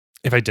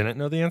 If I didn't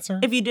know the answer?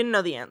 If you didn't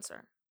know the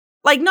answer.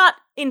 Like, not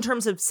in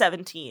terms of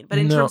 17, but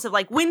in terms of,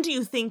 like, when do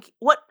you think,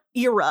 what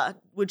era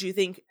would you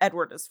think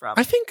Edward is from?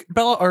 I think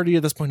Bella already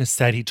at this point has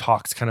said he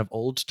talks kind of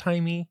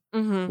old-timey,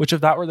 which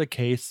if that were the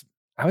case,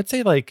 I would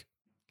say, like,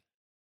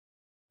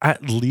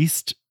 at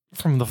least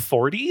from the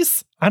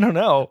 40s? I don't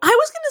know. I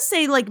was going to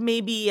say, like,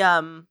 maybe,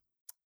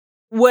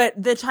 what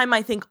the time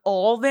I think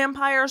all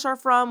vampires are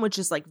from, which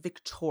is like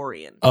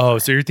Victorian. Oh,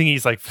 so you're thinking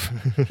he's like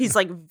he's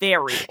like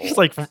very old. He's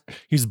like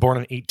he's born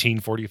in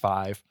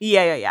 1845.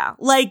 Yeah.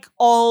 Like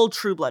all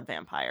True Blood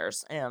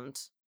vampires, and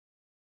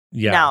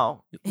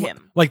now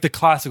him. Like the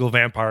classical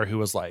vampire who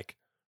was like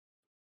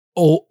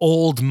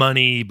old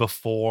money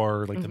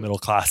before like the middle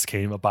class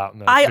came about in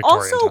the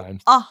Victorian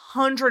times. I also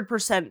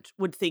 100%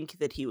 would think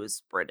that he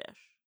was British.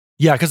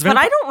 Yeah, but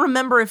I don't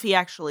remember if he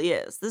actually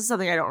is. This is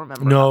something I don't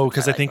remember. No,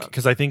 because I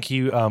think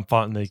he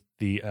fought in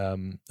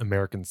the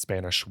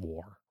American-Spanish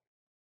War.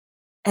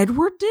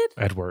 Edward did?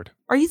 Edward.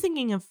 Are you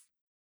thinking of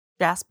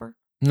Jasper?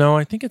 No,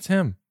 I think it's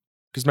him.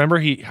 Because remember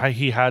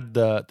he had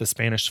the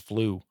Spanish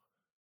flu,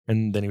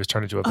 and then he was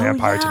turned into a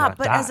vampire to not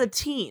die. But as a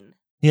teen.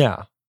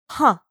 Yeah.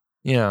 Huh.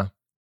 Yeah.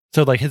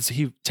 So like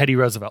Teddy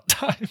Roosevelt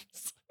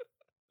times.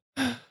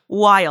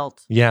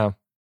 Wild. Yeah.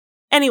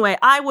 Anyway,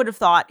 I would have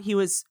thought he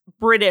was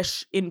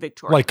British in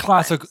Victorian Like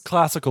times.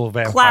 classical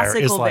vampire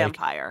Classical is like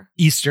vampire.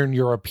 Eastern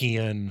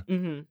European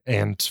Mm-hmm.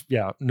 and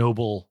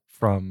noble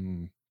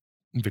from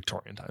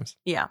Victorian times.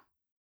 Yeah.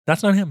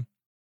 That's not him.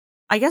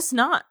 I guess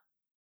not.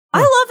 Huh.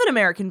 I love an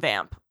American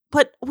vamp,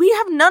 but we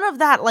have none of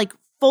that like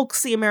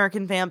folksy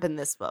American vamp in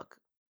this book.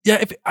 Yeah,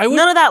 if I would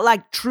None of that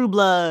like True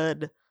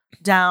Blood,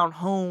 down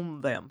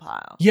home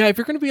vampire. Yeah, if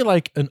you're going to be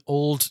like an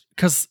old,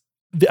 because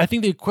I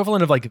think the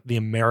equivalent of like the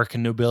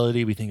American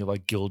nobility, we think of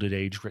like Gilded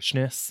Age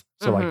richness.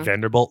 So like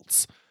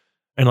Vanderbilts.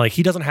 And like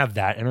he doesn't have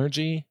that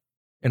energy.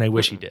 And I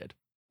wish he did.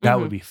 That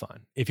would be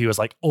fun. If he was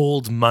like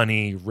old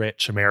money,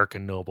 rich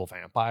American noble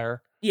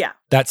vampire. Yeah.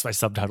 That's my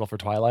subtitle for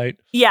Twilight.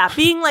 Yeah.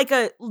 Being like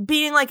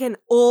an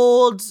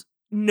old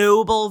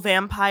noble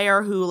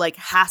vampire who like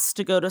has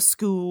to go to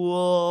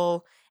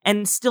school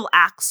and still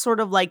acts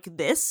sort of like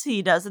this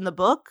he does in the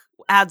book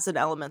adds an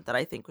element that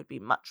I think would be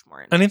much more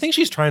interesting. And I think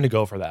she's trying to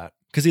go for that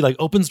because he like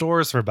opens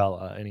doors for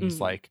Bella and he's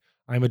like,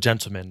 I'm a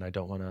gentleman. I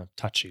don't want to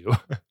touch you.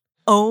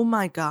 Oh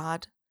my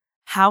God.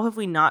 How have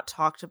we not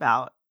talked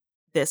about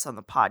this on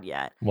the pod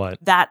yet? What?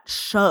 That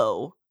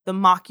show, the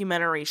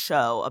mockumentary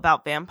show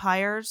about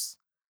vampires.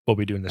 What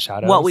We Do in the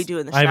Shadows? What We Do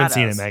in the Shadows. I haven't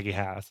seen it. Maggie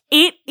has.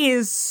 It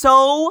is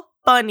so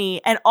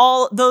funny. And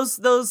all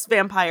those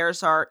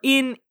vampires are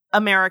in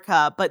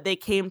America, but they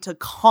came to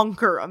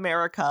conquer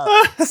America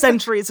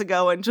centuries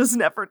ago and just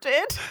never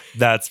did.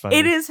 That's funny.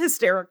 It is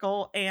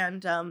hysterical.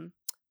 And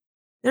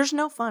there's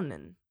no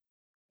fun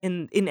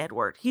in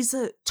Edward. He's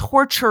a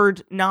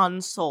tortured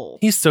non-soul.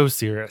 He's so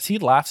serious. He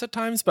laughs at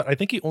times, but I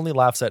think he only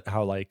laughs at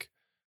how like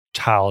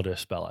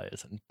childish Bella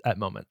is at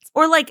moments.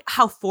 Or like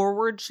how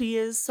forward she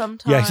is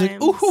sometimes. Yeah,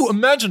 he's like, ooh,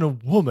 imagine a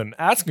woman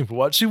asking for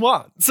what she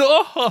wants.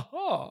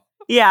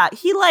 Yeah,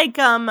 he like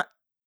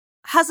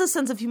has a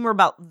sense of humor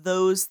about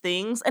those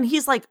things, and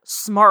he's like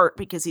smart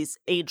because he's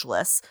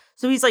ageless.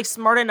 So he's like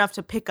smart enough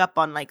to pick up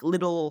on like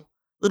little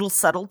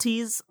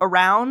subtleties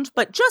around,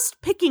 but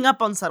just picking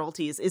up on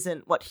subtleties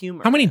isn't what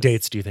humor How many is.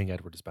 dates do you think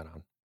Edward has been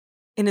on?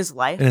 In his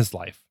life? In his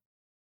life.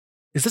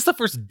 Is this the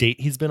first date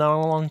he's been on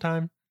in a long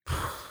time?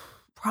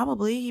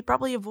 Probably. He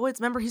probably avoids.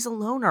 Remember, he's a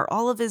loner.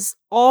 All of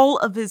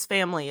his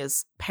family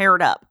is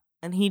paired up,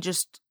 and he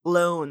just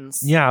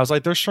lones. Yeah, I was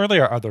like, there surely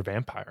are other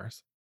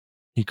vampires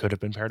he could have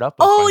been paired up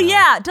with. Oh,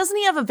 yeah. Doesn't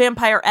he have a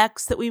vampire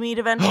ex that we meet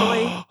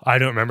eventually? I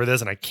don't remember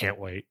this, and I can't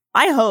wait.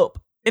 I hope.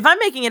 If I'm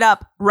making it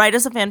up, write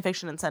us a fan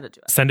fiction and send it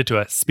to us. Send it to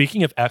us.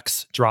 Speaking of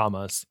X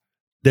dramas,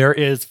 there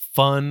is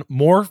fun,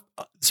 more.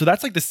 So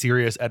that's like the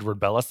serious Edward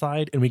Bella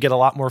side, and we get a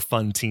lot more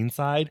fun teen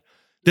side.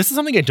 This is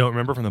something I don't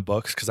remember from the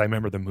books because I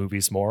remember the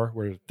movies more,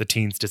 where the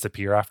teens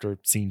disappear after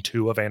scene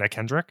 2 of Anna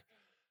Kendrick.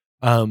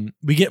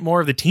 We get more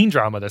of the teen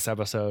drama this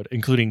episode,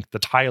 including the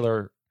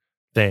Tyler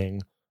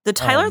thing. The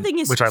Tyler thing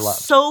is which I love.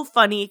 So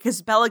funny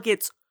because Bella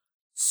gets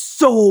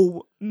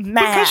so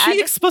mad. Because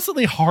she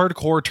explicitly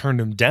hardcore turned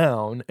him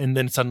down, and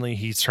then suddenly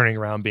he's turning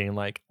around being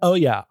like, oh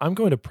yeah, I'm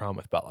going to prom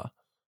with Bella.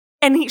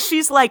 And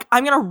she's like,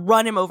 I'm going to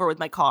run him over with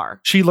my car.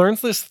 She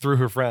learns this through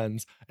her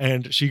friends,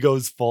 and she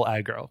goes full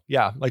aggro.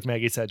 Yeah, like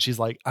Maggie said, she's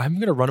like, I'm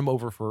going to run him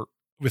over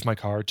with my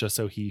car just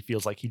so he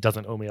feels like he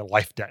doesn't owe me a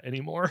life debt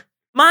anymore.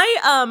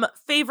 My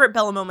favorite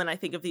Bella moment, I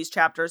think, of these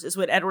chapters is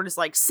when Edward is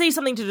like, say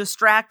something to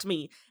distract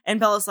me. And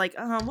Bella's like,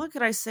 what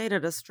could I say to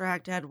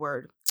distract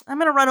Edward? I'm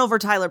going to run over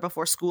Tyler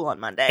before school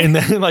on Monday. And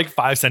then like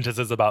 5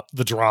 sentences about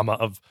the drama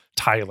of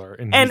Tyler.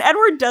 And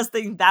Edward does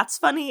think that's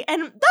funny.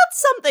 And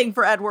that's something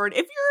for Edward.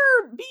 If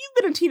you've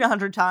been a teen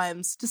 100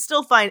 times, to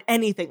still find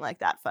anything like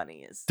that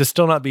funny is. To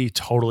still not be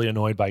totally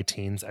annoyed by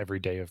teens every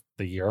day of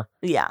the year.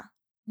 Yeah.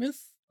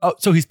 Oh,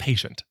 so he's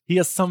patient. He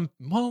has some,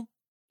 well.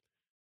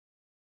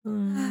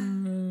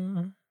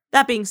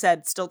 That being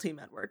said, still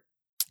Team Edward.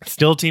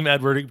 Still Team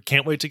Edward.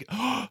 Can't wait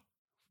to.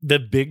 The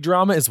big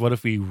drama is what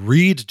if we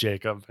read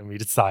Jacob and we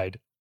decide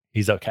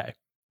he's okay.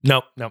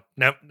 No.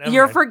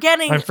 You're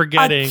forgetting. I'm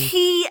forgetting a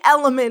key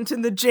element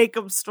in the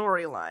Jacob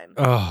storyline.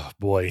 Oh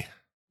boy.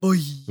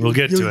 We'll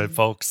get to it,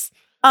 folks.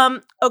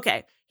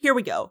 Okay, here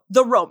we go.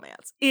 The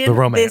romance in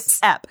this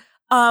ep.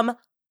 Anna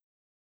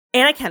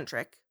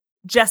Kendrick,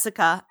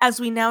 Jessica, as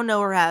we now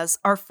know her as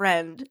our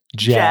friend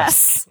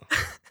Jess.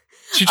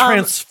 She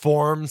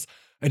transforms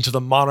into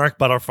the monarch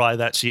butterfly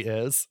that she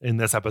is in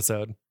this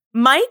episode.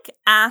 Mike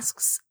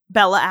asks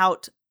Bella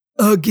out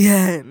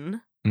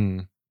again.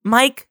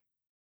 Mike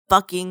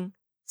fucking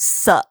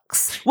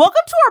sucks.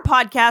 Welcome to our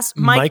podcast.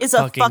 Mike is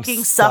a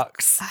fucking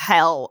sucks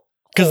hell.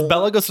 Because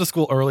Bella goes to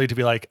school early to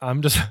be like,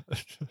 I'm just...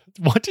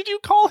 What did you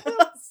call him?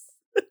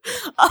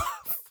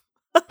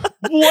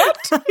 What?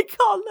 I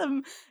called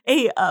him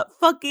a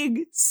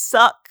fucking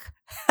suck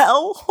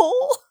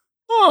hellhole.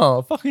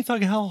 Oh, fucking suck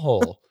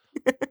hellhole.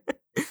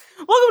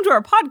 Welcome to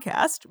our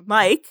podcast.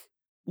 Mike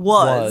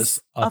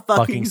was a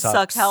fucking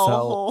suck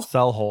hellhole.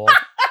 Hole.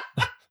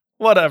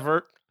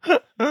 Whatever.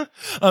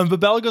 But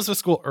Bella goes to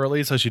school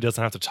early so she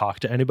doesn't have to talk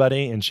to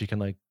anybody and she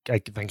can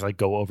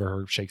go over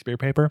her Shakespeare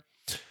paper.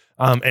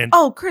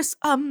 Chris,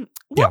 what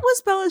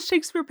was Bella's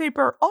Shakespeare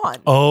paper on?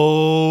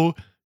 Oh,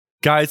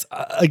 Guys,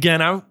 again,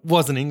 I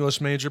was an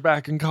English major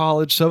back in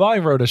college, so I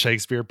wrote a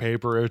Shakespeare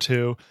paper or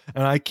two,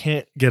 and I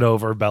can't get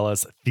over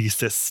Bella's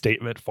thesis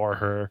statement for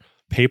her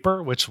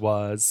paper, which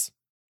was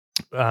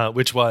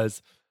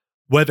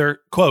whether,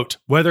 quote,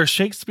 whether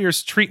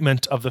Shakespeare's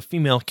treatment of the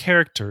female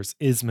characters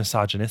is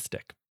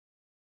misogynistic.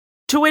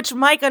 To which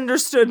Mike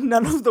understood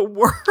none of the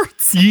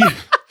words. Yeah,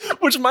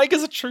 which Mike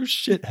is a true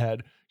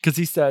shithead, because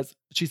she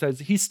says,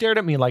 he stared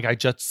at me like I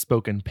just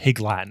spoken Pig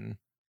Latin.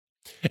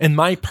 And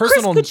my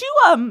personal... Chris,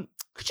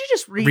 could you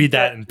just read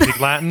that in Pig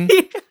Latin?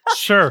 Yeah.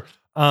 Sure.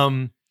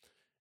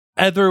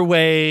 Other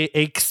way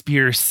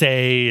Shakespeare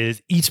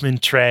says,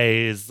 Eachman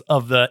trays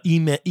of the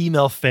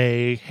email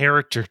fay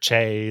character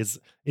chays,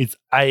 it's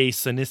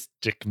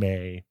isonistic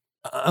may.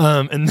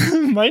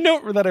 And my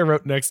note that I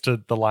wrote next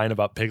to the line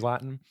about Pig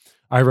Latin,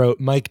 I wrote,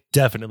 Mike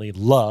definitely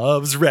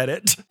loves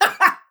Reddit.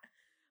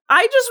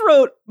 I just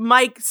wrote,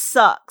 Mike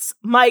sucks.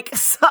 Mike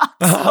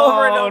sucks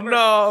over and over.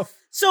 No.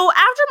 So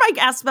after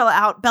Mike asks Bella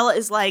out, Bella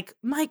is like,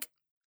 Mike,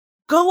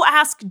 go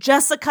ask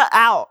Jessica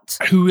out.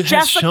 Who has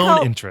Jessica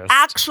shown interest.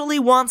 Actually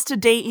wants to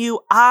date you.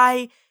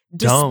 I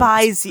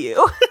despise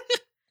you.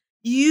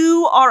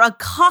 You are a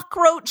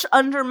cockroach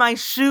under my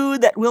shoe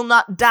that will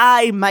not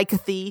die,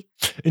 Micathy.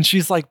 And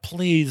she's like,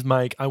 please,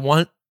 Mike, I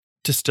want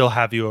to still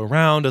have you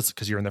around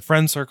because you're in the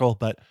friend circle,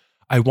 but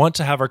I want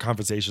to have our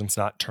conversations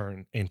not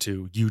turn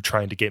into you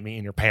trying to get me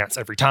in your pants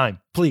every time.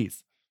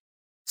 Please.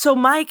 So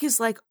Mike is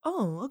like,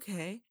 oh,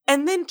 okay.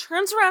 And then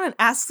turns around and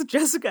asks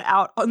Jessica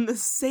out on the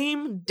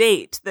same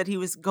date that he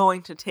was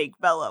going to take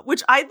Bella,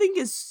 which I think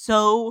is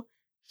so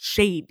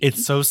shady.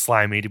 It's so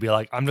slimy to be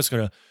like, I'm just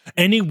going to,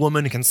 any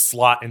woman can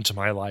slot into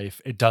my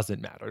life. It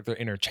doesn't matter. They're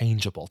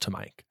interchangeable to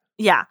Mike.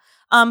 Yeah.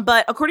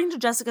 But according to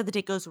Jessica, the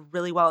date goes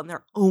really well and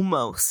they're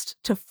almost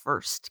to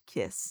first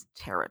kiss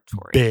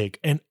territory. Big.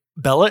 And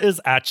Bella is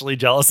actually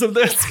jealous of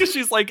this because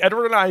she's like,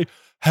 Edward and I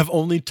have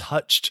only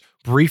touched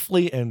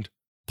briefly and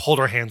pulled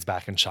our hands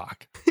back in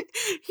shock.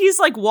 He's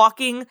like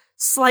walking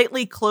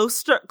slightly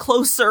closer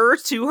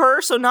to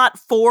her, so not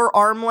 4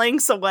 arm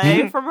lengths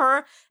away from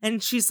her.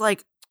 And she's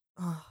like,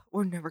 oh,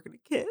 we're never going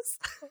to kiss.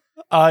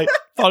 I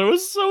thought it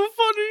was so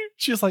funny.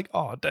 She's like,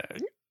 oh,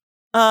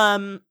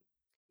 dang.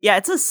 Yeah,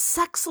 it's a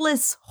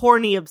sexless,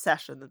 horny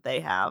obsession that they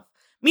have.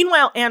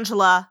 Meanwhile,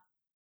 Angela,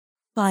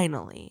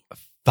 finally,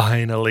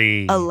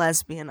 a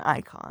lesbian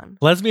icon.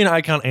 Lesbian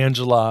icon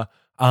Angela,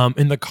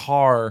 in the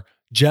car,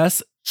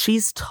 Jess.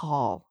 She's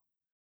tall.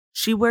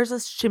 She wears a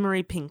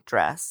shimmery pink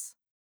dress.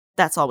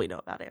 That's all we know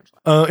about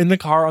Angela. In the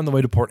car on the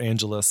way to Port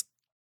Angeles,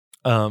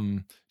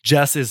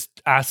 Jess is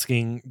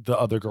asking the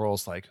other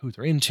girls like who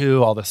they're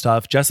into, all this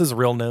stuff. Jess is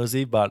real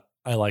nosy, but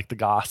I like the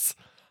goss.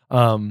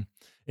 And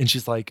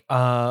she's like,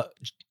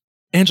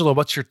 Angela,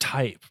 what's your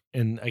type?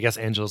 And I guess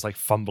Angela's like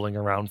fumbling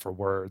around for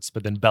words,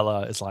 but then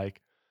Bella is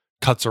like,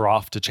 cuts her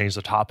off to change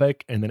the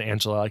topic. And then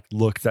Angela like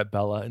looks at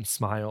Bella and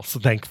smiles,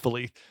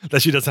 thankfully,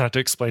 that she doesn't have to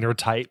explain her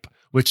type,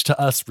 which to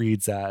us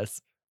reads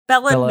as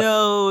Bella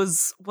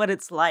knows what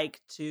it's like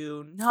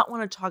to not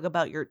want to talk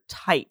about your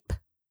type.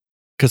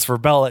 Because for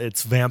Bella,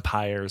 it's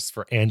vampires.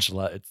 For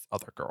Angela, it's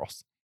other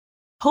girls.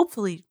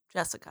 Hopefully,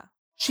 Jessica.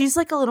 She's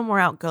like a little more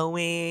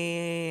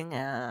outgoing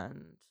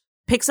and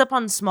picks up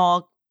on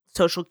small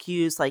social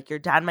cues, like your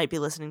dad might be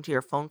listening to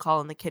your phone call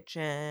in the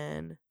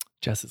kitchen.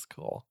 Jess is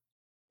cool.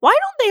 Why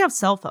don't they have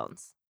cell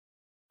phones?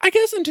 I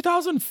guess in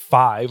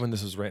 2005, when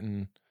this was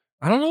written,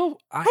 I don't know.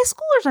 High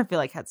schoolers, I feel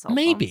like, had cell phones.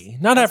 Maybe.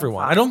 Not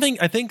everyone.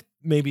 I think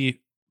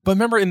maybe. But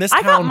remember in this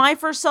I town. got my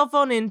first cell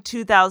phone in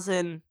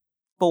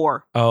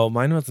 2004. Oh,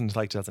 mine wasn't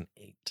until like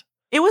 2008.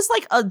 It was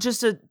like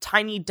just a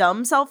tiny,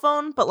 dumb cell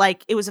phone, but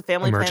like it was a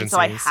family plan, so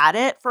I had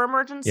it for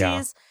emergencies.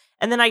 Yeah.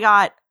 And then I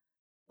got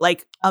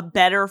like a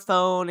better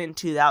phone in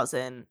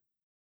 2007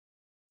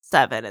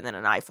 and then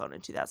an iPhone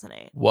in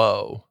 2008.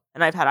 Whoa.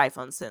 And I've had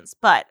iPhones since.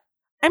 But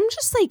I'm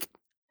just like,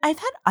 I've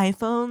had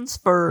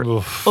iPhones for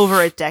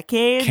over a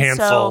decade.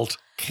 Canceled.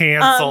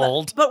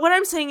 But what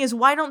I'm saying is,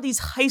 why don't these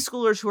high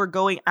schoolers who are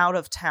going out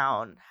of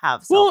town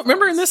have cell phones?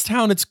 Remember in this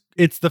town,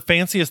 it's the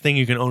fanciest thing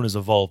you can own is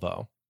a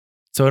Volvo.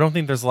 So I don't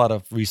think there's a lot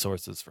of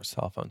resources for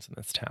cell phones in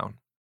this town.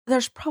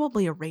 There's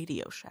probably a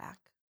Radio Shack.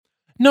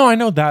 No, I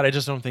know that. I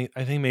just don't think,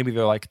 I think maybe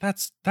they're like,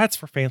 that's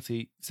for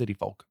fancy city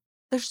folk.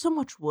 There's so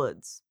much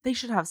woods. They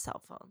should have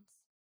cell phones.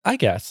 I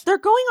guess. They're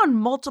going on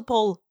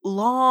multiple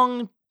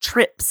long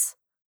trips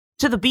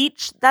to the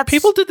beach.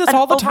 People did this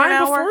all the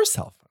time before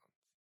cell phones.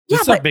 Yeah,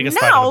 but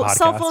now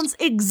cell phones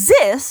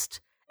exist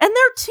and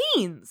they're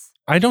teens.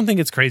 I don't think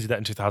it's crazy that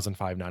in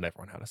 2005, not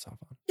everyone had a cell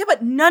phone. Yeah,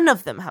 but none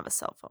of them have a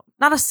cell phone.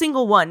 Not a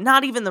single one.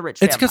 Not even the rich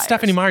vampires. It's because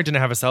Stephenie Meyer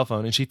didn't have a cell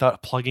phone and she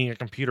thought plugging a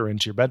computer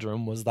into your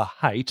bedroom was the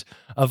height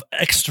of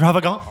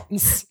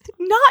extravagance.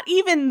 Not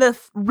even the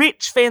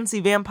rich, fancy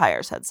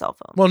vampires had cell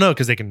phones. Well, no,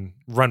 because they can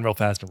run real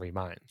fast and read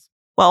minds.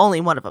 Well,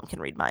 only one of them can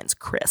read minds,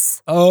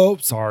 Chris. Oh,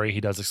 sorry. He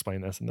does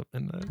explain this in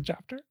the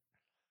chapter.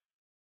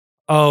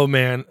 Oh,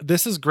 man.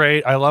 This is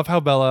great. I love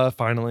how Bella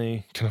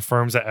finally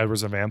confirms that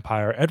Edward's a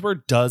vampire.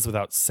 Edward does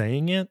without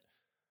saying it.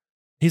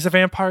 He's a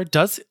vampire.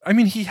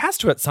 He has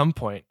to at some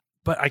point,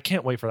 but I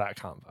can't wait for that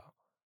convo.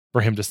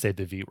 for him to say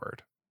the V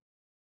word.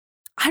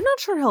 I'm not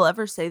sure he'll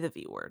ever say the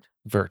V word.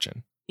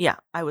 Virgin. Yeah,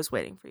 I was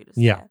waiting for you to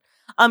say Yeah.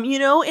 it. You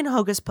know, in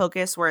Hocus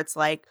Pocus, where it's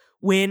like,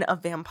 when a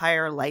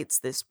vampire lights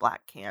this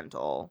black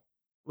candle,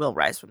 will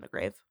rise from the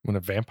grave. When a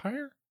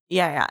vampire?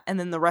 Yeah. And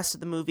then the rest of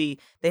the movie,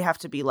 they have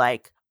to be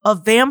like, a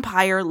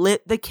vampire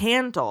lit the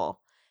candle.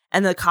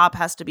 And the cop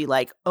has to be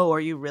like, oh, are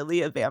you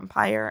really a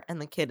vampire?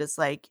 And the kid is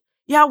like,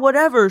 yeah,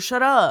 whatever,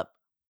 shut up.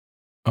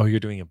 Oh, you're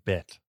doing a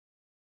bit.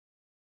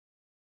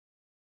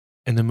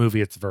 In the movie,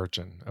 it's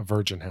virgin. A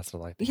virgin has to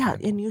light the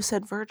candle. And you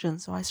said virgin,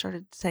 so I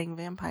started saying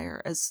vampire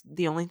as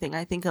the only thing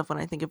I think of when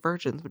I think of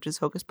virgins, which is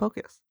Hocus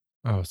Pocus.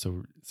 Oh,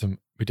 so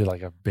we did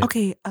like a bit.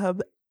 Okay,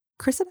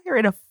 Chris and I are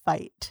in a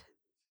fight.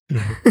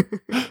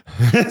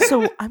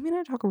 So I'm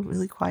going to talk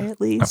really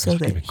quietly so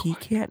that he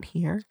can't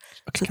hear,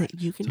 so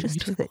that you can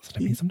just hear that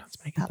he sometimes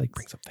Megan like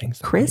brings up things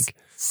that Chris like,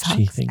 sucks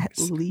she thinks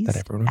at least that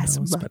everyone as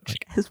knows, much but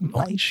like as only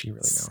Mike she really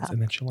knows, sucks. and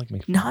then she'll like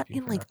make fun Not of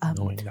you in like for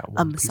knowing that a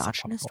one piece of pop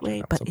misogynist culture way,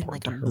 that but was in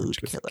like a important to her when mood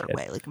she was a killer kid.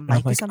 way. Like And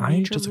Mike I'm is a like, I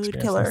major just mood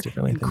experienced killer, things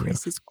differently and than you.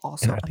 Chris is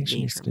also And I think a she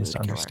needs major to mood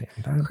killer. understand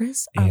that.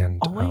 Chris And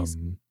always,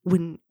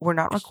 when we're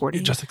not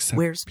recording, just accept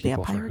wears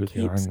people for vampire who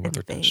they are capes and what and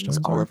their fangs touchstones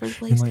all are. over the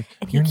place. And like,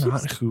 And he you're keeps,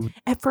 not who.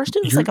 at first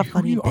it was like a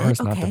funny who you are bit,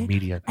 is not the okay?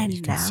 media that And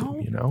you consume, now,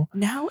 you know?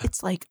 now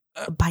it's like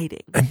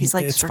biting. I mean, He's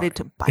like it's started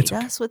fine. to bite It's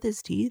okay. us with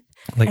his teeth.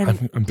 Like, And I'm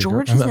bigger.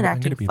 George I'm isn't gonna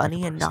acting be a bigger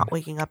funny and person not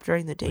waking up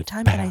during the with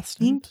daytime. And I past.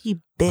 think he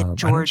bit I'm not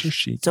George sure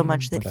she so can,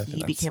 much that but I think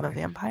he that's became a fine.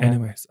 vampire.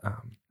 Anyways, and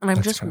I'm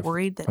that's just kind of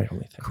worried that my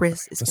only thing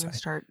Chris that I is have to going to say.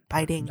 start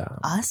biting And,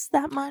 us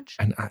that much.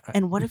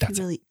 And what if that's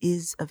he really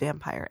is a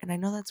vampire? And I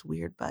know that's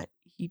weird, but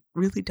he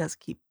really does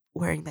keep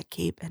wearing that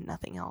cape and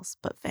nothing else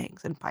but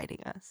fangs and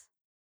biting us.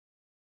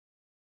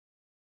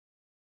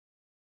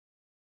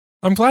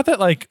 I'm glad that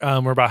like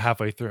we're about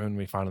halfway through and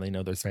we finally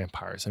know there's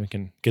vampires and we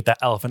can get that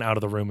elephant out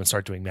of the room and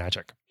start doing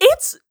magic.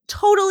 It's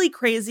totally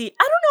crazy.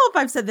 I don't know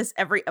if I've said this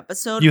every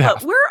episode, You but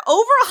have. we're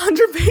over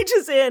 100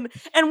 pages in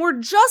and we're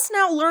just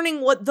now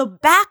learning what the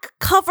back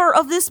cover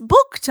of this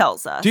book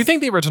tells us. Do you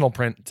think the original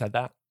print said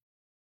that?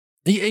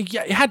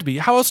 Yeah, it had to be.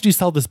 How else do you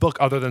sell this book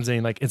other than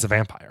saying like it's a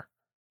vampire?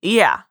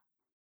 Yeah.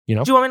 You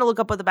know? Do you want me to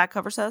look up what the back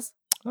cover says?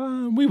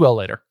 We will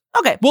later.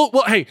 Okay. Well,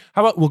 hey,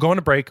 how about we'll go on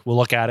a break, we'll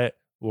look at it,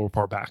 we'll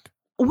report back.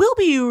 We'll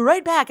be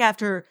right back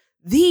after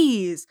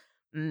these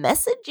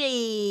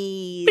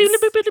messages.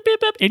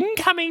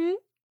 Incoming.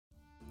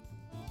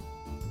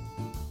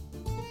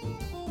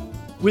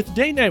 With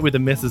Date Night with the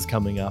Misses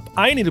coming up,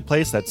 I need a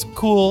place that's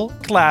cool,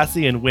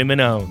 classy, and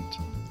women-owned.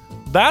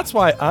 That's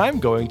why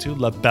I'm going to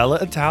La Bella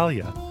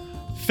Italia,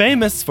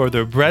 famous for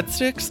their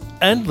breadsticks,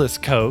 endless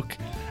Coke,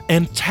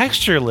 and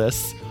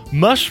textureless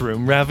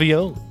mushroom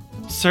ravioli,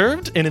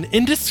 served in an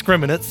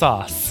indiscriminate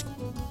sauce.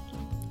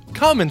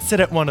 Come and sit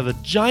at one of the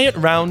giant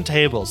round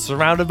tables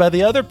surrounded by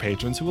the other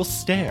patrons who will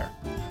stare.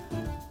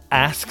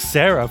 Ask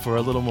Sarah for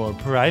a little more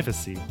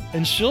privacy,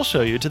 and she'll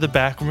show you to the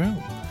back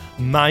room.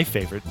 My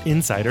favorite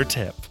insider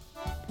tip.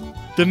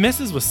 The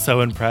missus was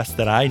so impressed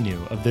that I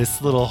knew of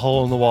this little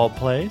hole-in-the-wall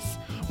place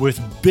with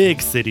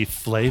big city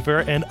flavor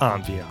and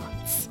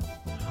ambiance.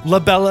 La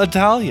Bella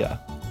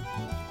Italia.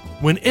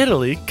 When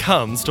Italy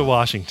comes to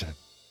Washington.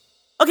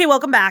 Okay,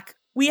 welcome back.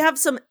 We have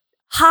some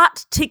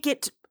hot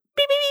ticket.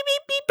 Beep, beep,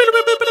 beep, beep, beep,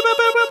 beep, beep,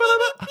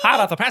 beep, beep. Hot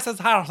off the presses,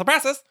 hot off the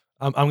presses.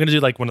 I'm going to do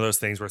like one of those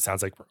things where it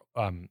sounds like we're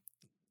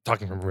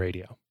talking from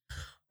radio.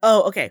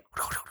 Oh, okay.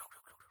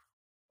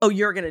 Oh,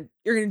 you're gonna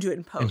do it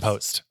in post. In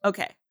post.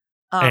 Okay.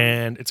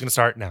 And it's going to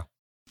start now.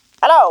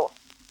 Hello.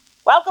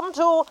 Welcome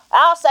to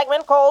our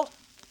segment called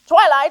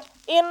Twilight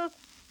in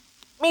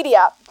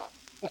Media.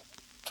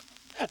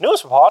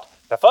 News report.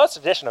 The first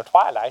edition of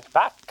Twilight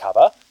back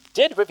cover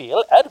did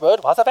reveal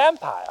Edward was a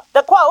vampire.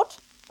 The quote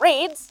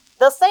reads,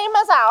 the same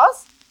as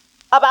ours.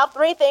 About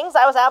 3 things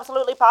I was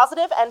absolutely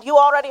positive, and you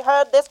already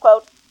heard this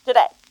quote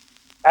today.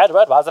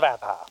 Edward was a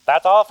vampire.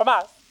 That's all from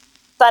us.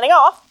 Signing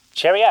off.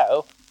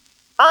 Cheerio.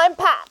 I'm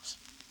Patch.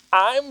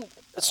 I'm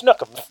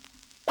Snookums.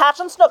 Patch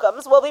and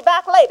Snookums will be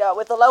back later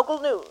with the local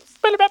news.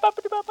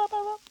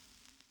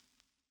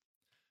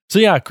 So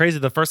yeah, crazy.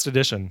 The first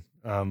edition,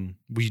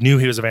 we knew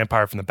he was a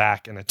vampire from the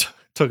back, and it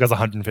took us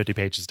 150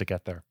 pages to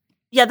get there.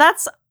 Yeah,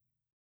 that's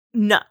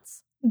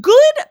nuts. Good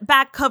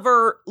back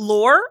cover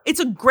lore.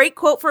 It's a great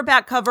quote for a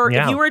back cover.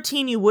 Yeah. If you were a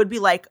teen, you would be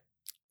like,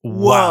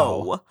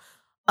 whoa.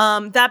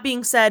 Wow. That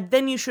being said,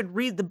 then you should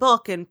read the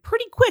book, and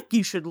pretty quick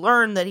you should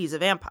learn that he's a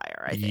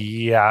vampire, I think.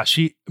 Yeah,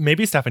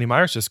 maybe Stephanie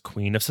Meyer's just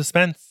queen of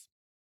suspense.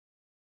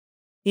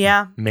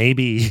 Yeah.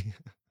 Maybe.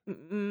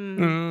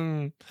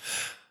 You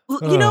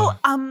know,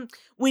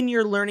 when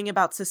you're learning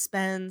about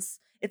suspense,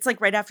 it's like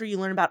right after you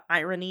learn about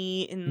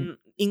irony in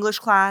English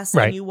class,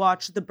 Right. and you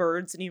watch The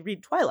Birds and you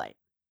read Twilight.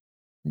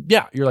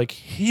 Yeah, you're like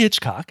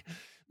Hitchcock.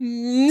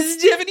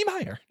 Stephanie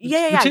Meyer.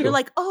 Yeah. You're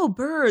like, oh,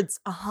 birds.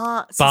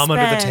 Suspense. Bomb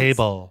under the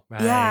table.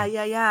 Right.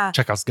 Yeah.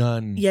 Chekhov's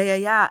gun.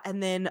 Yeah.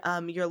 And then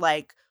you're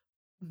like,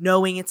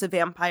 knowing it's a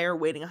vampire,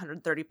 waiting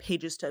 130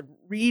 pages to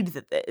read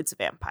that it's a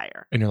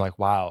vampire. And you're like,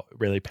 wow, it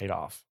really paid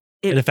off.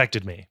 It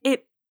affected me.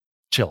 It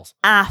Chills.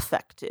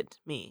 affected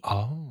me.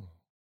 Oh.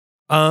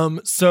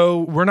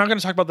 So we're not going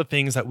to talk about the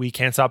things that we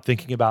can't stop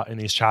thinking about in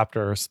these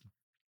chapters.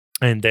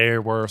 And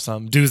there were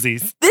some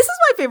doozies. This is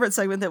my favorite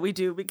segment that we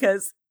do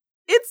because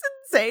it's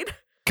insane.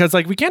 Because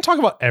like we can't talk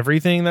about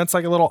everything that's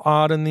like a little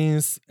odd in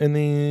these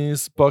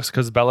books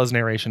because Bella's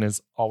narration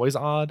is always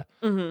odd.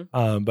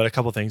 Mm-hmm. But a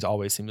couple things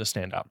always seem to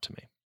stand out to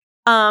me.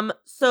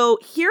 So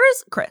here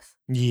is Chris.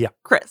 Yeah.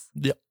 Chris.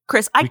 Yeah.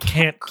 Chris, we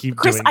can't keep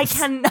Chris, doing I this.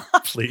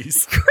 cannot.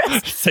 Please.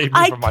 Chris, Save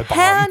me from my bonds.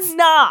 I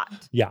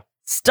cannot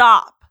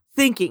stop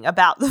thinking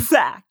about the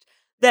fact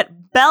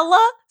that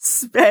Bella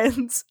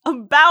spends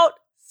about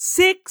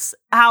 6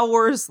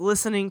 hours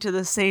listening to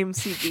the same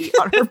CD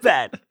on her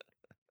bed.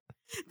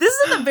 This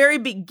is at the very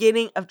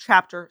beginning of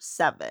chapter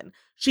 7.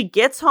 She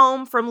gets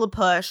home from La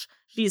Push.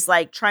 She's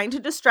like trying to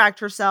distract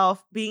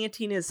herself. Being a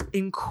teen is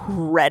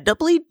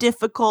incredibly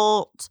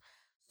difficult.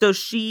 So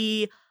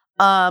she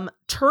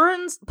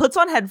puts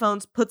on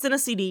headphones, puts in a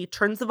CD,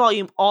 turns the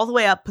volume all the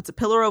way up, puts a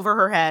pillow over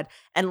her head,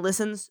 and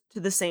listens to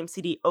the same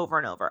CD over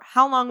and over.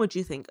 How long would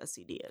you think a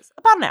CD is?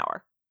 About an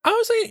hour. I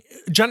would say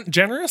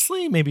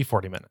generously, maybe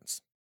 40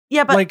 minutes.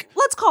 Yeah, but like,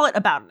 let's call it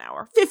about an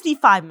hour.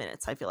 55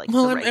 minutes, I feel like.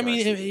 Well, I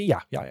mean,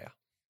 yeah.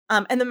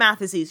 And the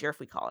math is easier if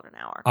we call it an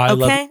hour. I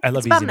love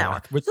it's about easy an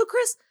hour. math. So,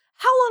 Chris,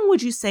 how long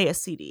would you say a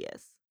CD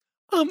is?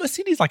 A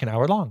CD is like an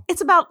hour long.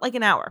 It's about like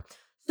an hour.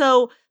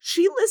 So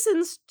she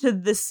listens to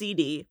the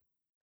CD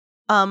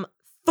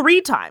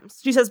 3 times.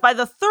 She says, by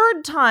the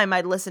 3rd time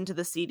I'd listened to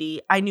the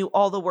CD, I knew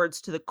all the words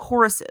to the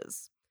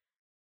choruses.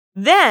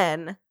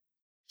 Then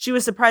she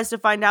was surprised to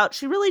find out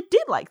she really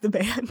did like the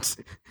band.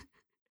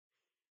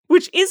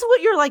 Which is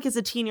what you're like as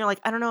a teen. You're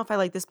like, I don't know if I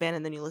like this band.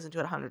 And then you listen to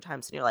it 100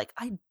 times and you're like,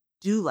 I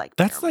do like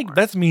Paramore.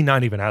 That's me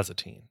not even as a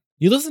teen.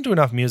 You listen to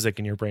enough music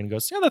and your brain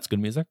goes, yeah, that's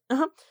good music.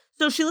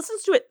 So she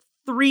listens to it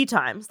 3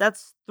 times.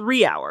 That's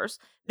 3 hours.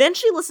 Then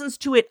she listens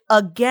to it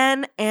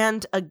again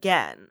and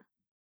again.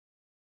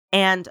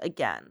 And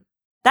again.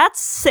 That's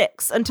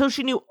 6 until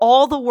she knew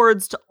all the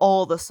words to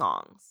all the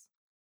songs.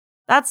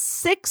 That's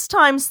 6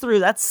 times through.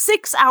 That's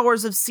 6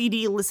 hours of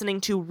CD listening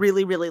to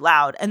really, really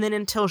loud. And then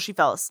until she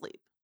fell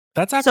asleep.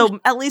 That's after, so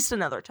at least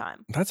another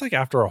time. That's like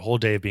after a whole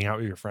day of being out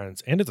with your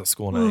friends and it's a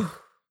school night.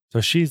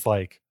 So she's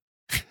like,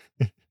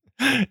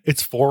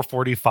 it's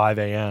 4:45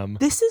 a.m.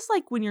 This is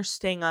like when you're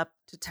staying up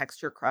to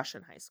text your crush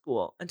in high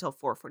school until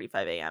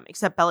 4:45 a.m.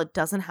 Except Bella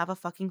doesn't have a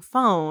fucking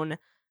phone.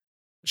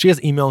 She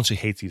has email and she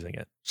hates using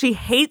it. She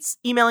hates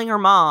emailing her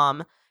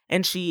mom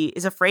and she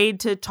is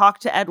afraid to talk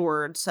to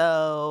Edward.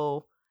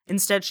 So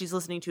instead she's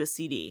listening to a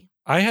CD.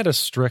 I had a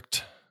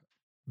strict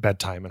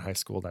bedtime in high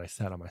school that I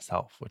set on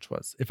myself, which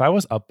was if I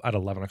was up at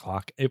 11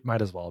 o'clock, it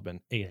might as well have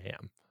been 8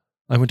 a.m.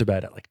 I went to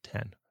bed at like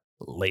 10,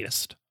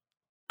 latest.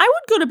 I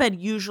would go to bed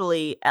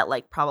usually at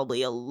like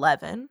probably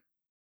 11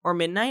 or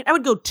midnight. I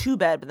would go to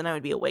bed, but then I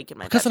would be awake in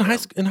my bed.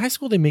 Because in high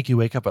school, they make you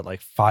wake up at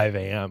like 5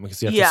 a.m.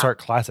 because you have to start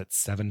class at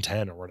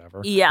 7:10 or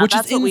whatever. Yeah, which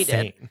that's is what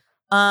insane. we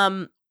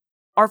did.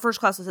 Our first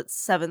class was at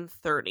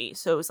 7:30,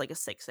 so it was like a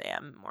 6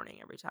 a.m. morning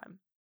every time.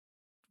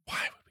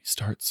 Why would we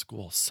start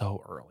school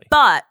so early?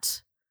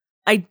 But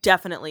I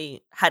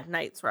definitely had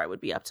nights where I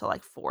would be up till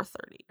like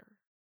 4:30.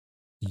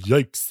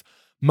 Yikes.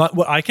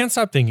 What I can't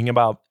stop thinking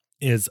about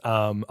is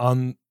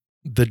on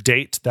the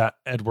date that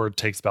Edward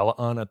takes Bella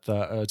on at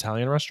the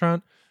Italian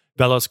restaurant.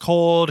 Bella's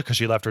cold because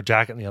she left her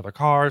jacket in the other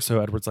car. So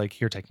Edward's like,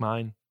 here, take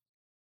mine.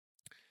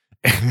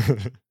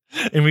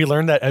 And we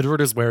learned that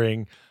Edward is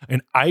wearing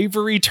an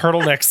ivory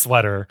turtleneck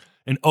sweater.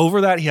 And over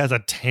that, he has a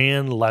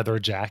tan leather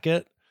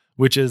jacket,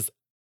 which is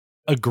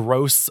a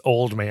gross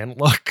old man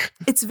look.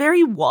 It's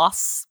very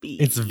waspy.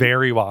 It's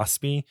very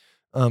waspy.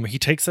 He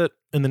takes it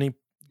and then he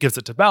gives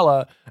it to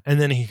Bella.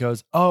 And then he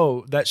goes,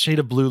 oh, that shade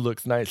of blue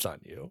looks nice on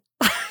you.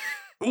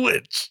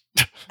 Which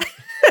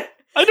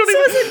I don't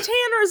even. So is it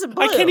tan or is it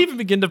blue? I can't even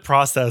begin to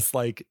process.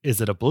 Like, is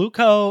it a blue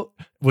coat?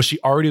 Was she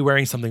already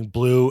wearing something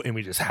blue and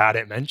we just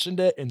hadn't mentioned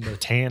it? And the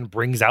tan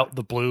brings out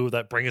the blue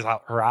that brings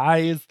out her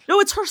eyes. No,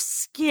 it's her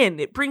skin.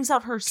 It brings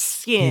out her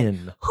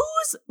skin.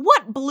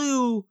 What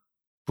blue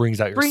brings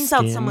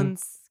out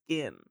someone's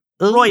skin?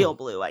 Royal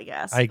blue, I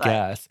guess.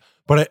 Guess,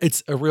 but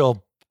it's a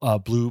real.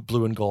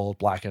 Blue and gold,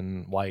 black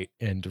and white,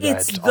 and red.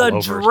 It's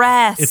the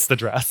dress. It's the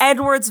dress.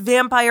 Edward's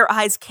vampire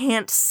eyes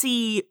can't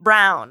see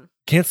brown.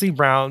 Can't see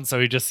brown,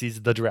 so he just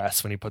sees the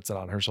dress when he puts it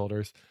on her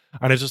shoulders.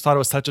 And I just thought it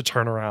was such a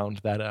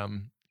turnaround that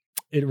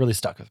it really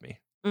stuck with me.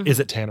 Mm-hmm. Is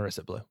it tan or is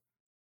it blue?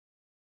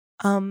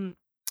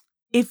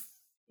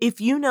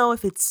 If you know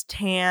if it's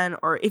tan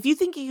or if you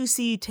think you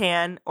see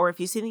tan or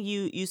if you think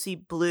you see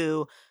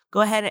blue,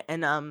 go ahead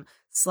and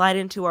slide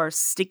into our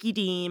sticky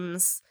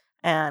deems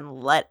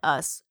and let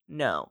us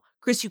know.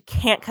 Chris, you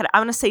can't cut it.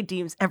 I'm going to say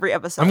deems every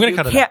episode. I'm going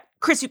to cut it out.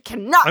 Chris, you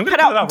cannot cut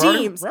out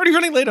deems. We're already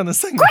running late on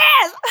this thing.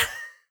 Chris!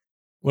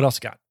 What else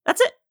you got?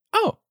 That's it.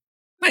 Oh,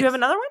 nice. Do you have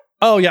another one?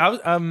 Oh, yeah. I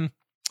was,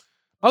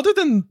 other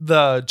than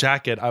the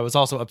jacket, I was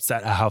also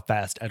upset at how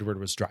fast Edward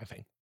was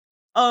driving.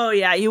 Oh,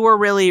 yeah. You were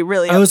really,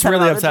 really upset. I was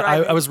really upset.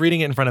 I was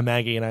reading it in front of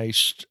Maggie and I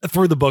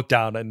threw the book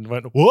down and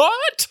went,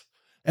 what?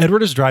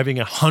 Edward is driving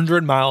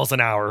 100 miles an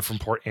hour from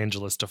Port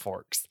Angeles to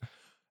Forks.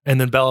 And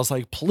then Bella's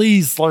like,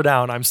 please slow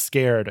down. I'm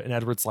scared. And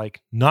Edward's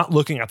like, not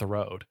looking at the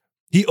road.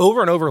 He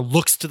over and over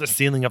looks to the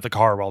ceiling of the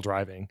car while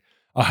driving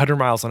 100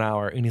 miles an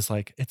hour. And he's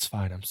like, it's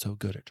fine. I'm so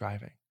good at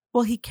driving.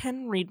 Well, he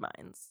can read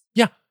minds.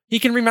 Yeah, he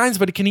can read minds,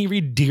 but can he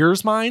read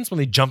deer's minds when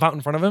they jump out in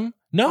front of him?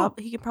 No.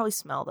 He can probably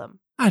smell them.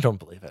 I don't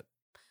believe it.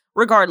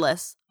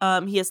 Regardless,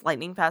 he has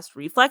lightning fast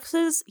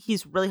reflexes.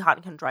 He's really hot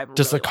and can drive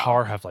Does really the well.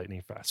 car have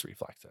lightning fast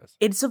reflexes?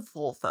 It's a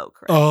Volvo,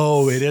 Chris.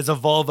 Oh, it is a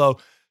Volvo.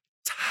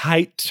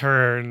 Tight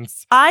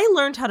turns. I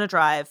learned how to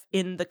drive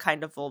in the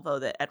kind of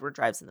Volvo that Edward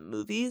drives in the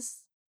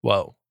movies.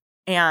 Whoa.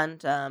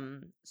 And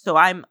so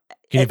I'm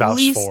Can you at vouch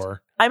least,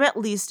 for I'm at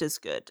least as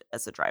good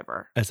as a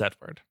driver. as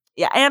Edward?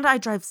 Yeah, and I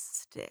drive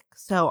stick,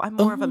 so I'm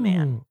more of a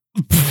man.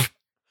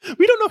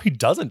 We don't know he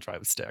doesn't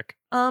drive a stick.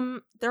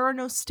 There are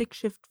no stick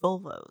shift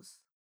Volvos.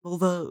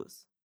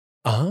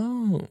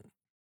 Oh.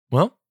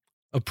 Well,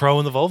 a pro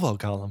in the Volvo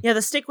column. Yeah,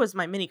 the stick was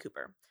my Mini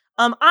Cooper.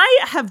 I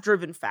have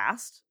driven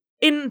fast.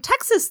 In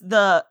Texas,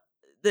 the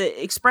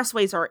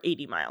expressways are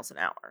 80 miles an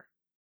hour.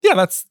 Yeah,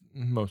 that's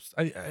most.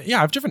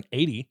 I've driven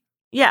 80.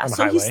 Yeah, on the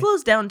so he highway.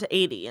 slows down to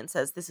 80 and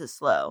says, this is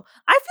slow.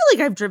 I feel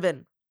like I've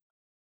driven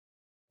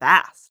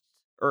faster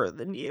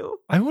than you.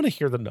 I want to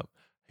hear the number.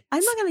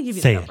 I'm not going to give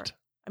you Say the number. it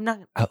I'm not.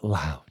 out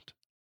loud.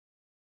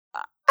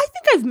 I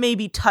think I've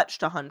maybe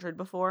touched 100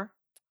 before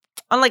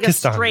on like a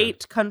Kissed 100.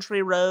 straight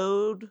country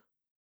road.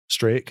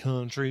 Straight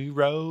country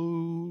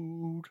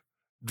road,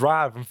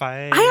 driving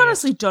fast. I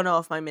honestly don't know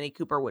if my Mini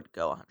Cooper would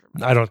go 100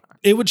 miles I don't. an hour.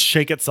 It would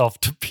shake itself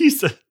to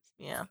pieces.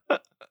 Yeah.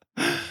 But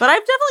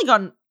I've definitely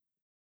gone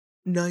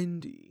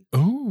 90.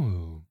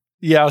 Ooh.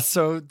 Yeah,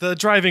 so the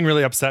driving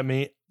really upset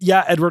me.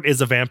 Yeah, Edward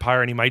is a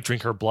vampire and he might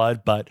drink her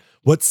blood, but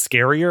what's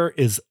scarier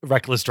is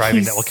reckless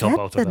driving that will kill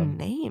both of them.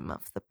 The name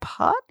of the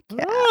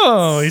podcast.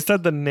 Oh, he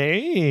said the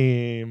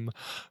name.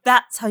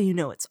 That's how you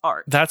know it's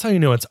art. That's how you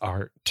know it's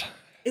art.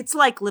 It's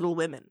like Little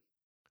Women.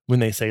 When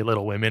they say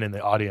Little Women in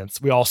the audience,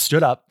 we all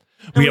stood up.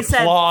 And We we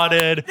said,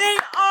 applauded. They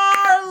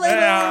are Little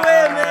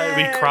Yeah,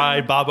 Women. we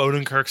cried. Bob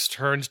Odenkirk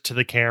turned to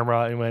the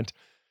camera and went,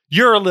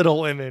 "You're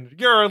Little Women.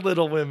 You're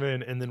Little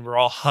Women." And then we're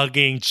all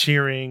hugging,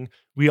 cheering.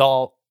 We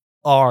all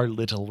are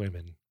Little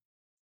Women.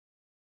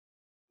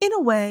 In a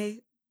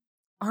way,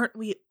 aren't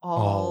we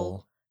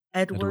all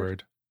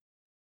Edward?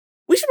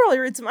 We should probably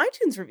read some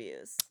iTunes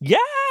reviews. Yeah.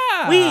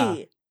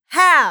 We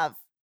have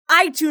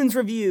iTunes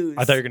reviews.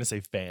 I thought you were going to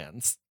say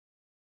fans.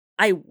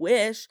 I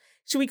wish.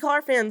 Should we call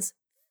our fans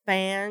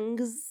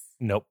fangs?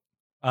 Nope.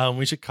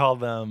 We should call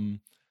them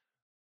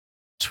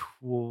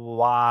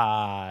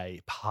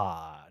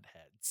Twipod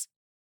heads.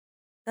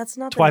 That's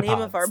not the Twipods.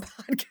 name of our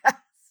podcast.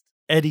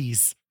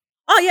 Eddies.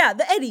 Oh, yeah,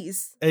 the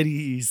Eddies.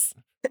 Eddies.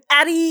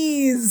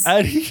 Eddies.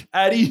 Eddies.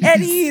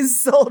 Eddies,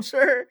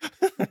 soldier.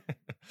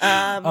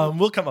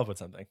 We'll come up with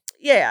something.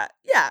 Yeah.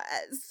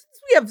 Since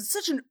we have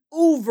such an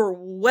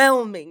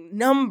overwhelming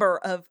number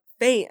of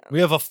fans. We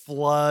have a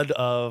flood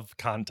of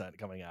content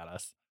coming at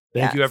us.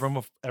 Thank you, Yes.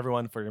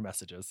 everyone, for your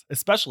messages,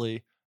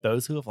 especially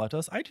those who have left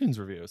us iTunes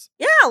reviews.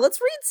 Yeah,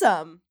 let's read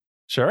some.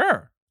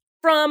 Sure.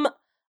 From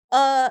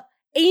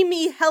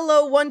Amy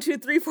Hello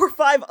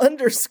 12345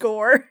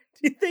 _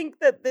 Do you think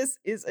that this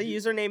is a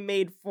username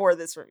made for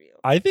this review?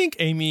 I think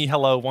Amy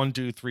Hello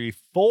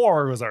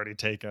 1234 was already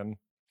taken.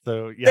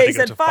 So you They had to go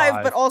said to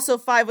 5, but also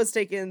 5 was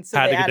taken, so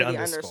Had they to get added the the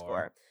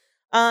underscore.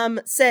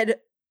 underscore. Said,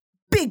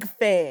 big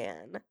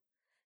fan.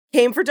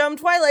 Came for dumb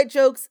Twilight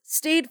jokes,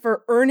 stayed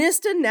for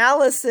earnest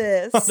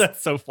analysis, Oh,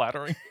 that's so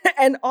flattering.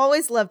 and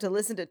always love to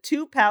listen to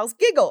two pals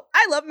giggle.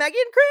 I love Maggie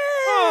and Chris.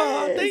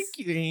 Oh, thank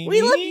you, Amy.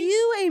 We love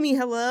you, Amy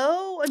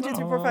Hello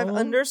 12345 Aw.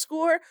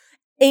 underscore.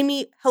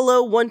 Amy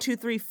Hello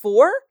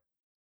 1234.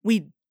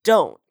 We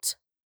don't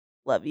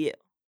love you.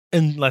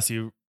 Unless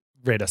you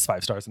rate us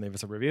 5 stars and leave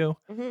us a review.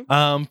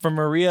 Mhm. From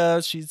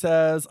Maria, she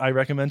says, I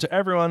recommend to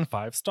everyone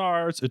 5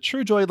 stars. A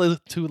true joy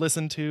to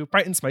listen to.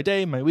 Brightens my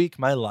day, my week,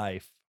 my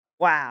life.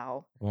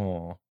 Wow.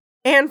 Oh.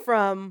 And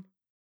from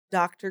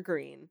Dr.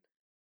 Green.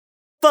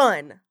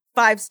 Fun.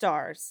 5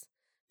 stars.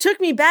 Took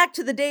me back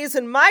to the days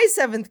when my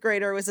 7th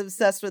grader was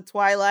obsessed with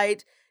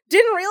Twilight.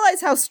 Didn't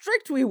realize how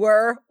strict we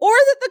were, or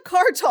that the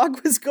car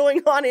talk was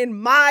going on in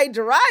my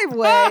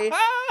driveway.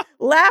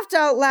 Laughed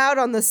out loud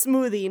on the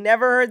smoothie.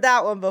 Never heard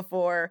that one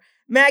before.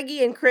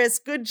 Maggie and Chris,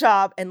 good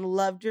job, and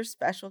loved your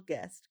special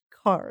guest,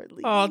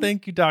 Carly. Oh,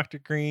 thank you, Dr.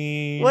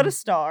 Green. What a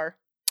star.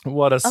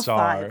 What a A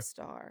star.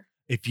 5-star.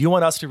 If you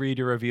want us to read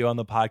your review on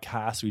the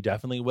podcast, we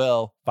definitely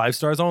will. 5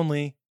 stars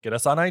only. Get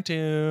us on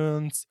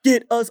iTunes.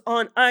 Get us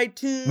on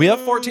iTunes. We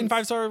have 14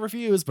 5-star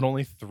reviews, but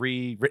only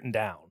 3 written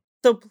down.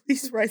 So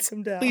please write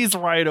some down. Please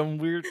write them.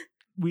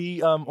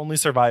 We only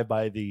survive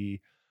by the,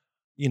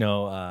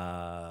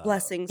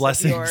 Blessings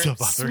of your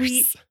others.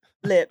 sweet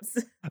lips.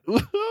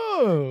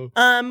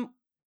 Woohoo!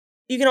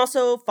 You can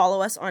also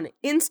follow us on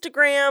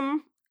Instagram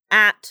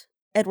at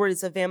Edward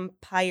is a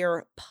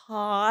Vampire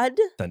Pod.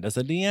 Send us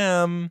a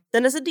DM.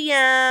 Send us a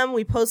DM.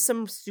 We post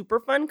some super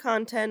fun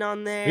content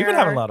on there. We've been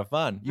having a lot of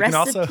fun. You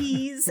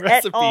Recipes can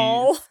also at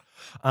all.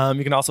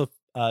 You can also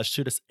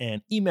shoot us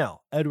an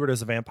email,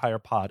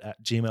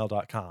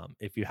 edwardisavampirepod@gmail.com,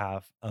 if you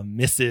have a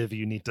missive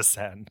you need to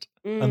send,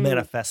 a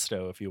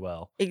manifesto, if you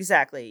will.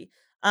 Exactly.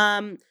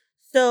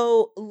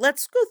 So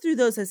let's go through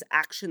those as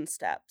action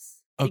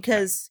steps. Okay.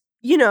 Because,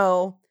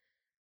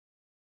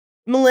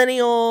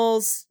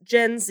 millennials,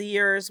 Gen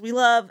Zers, we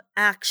love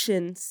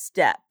action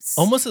steps.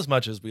 Almost as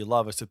much as we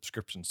love a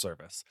subscription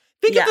service.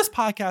 Think of this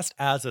podcast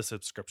as a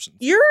subscription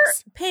service. You're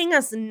paying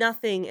us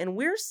nothing, and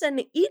we're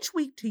sending each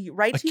week to you,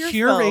 right to your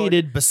phone. A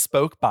curated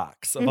bespoke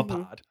box of a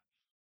pod.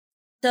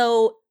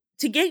 So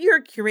to get your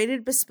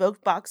curated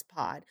bespoke box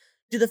pod,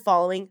 do the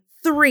following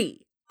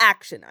 3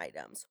 action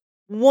items.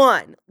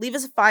 1, leave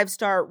us a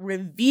 5-star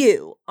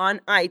review on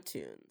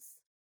iTunes.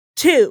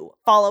 2,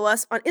 follow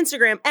us on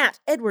Instagram at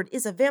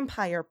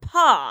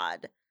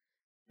EdwardIsAVampirePod.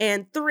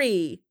 And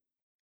 3,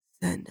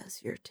 send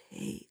us your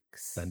takes.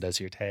 Send us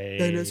your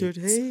takes. Send us your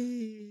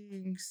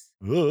takes.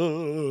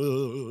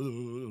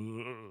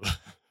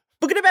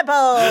 Bookity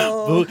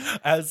Beppo.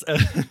 As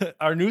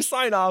our new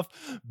sign off,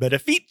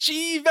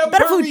 Benefici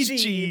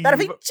Vampirici.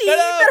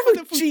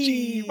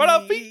 Benefici.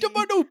 I'm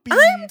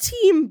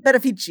Team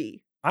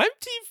Benefici. I'm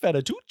Team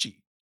Fettucci.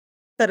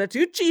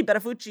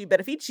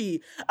 Benefici.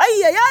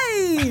 Ay, ay,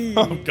 ay.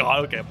 Oh,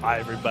 God. Okay, bye,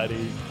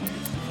 everybody.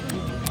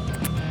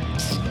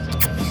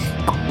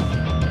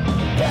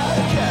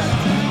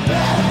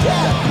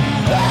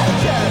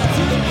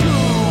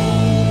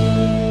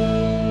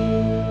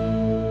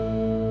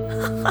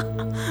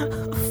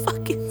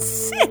 Fucking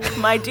sick,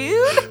 my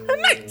dude.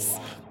 Nice.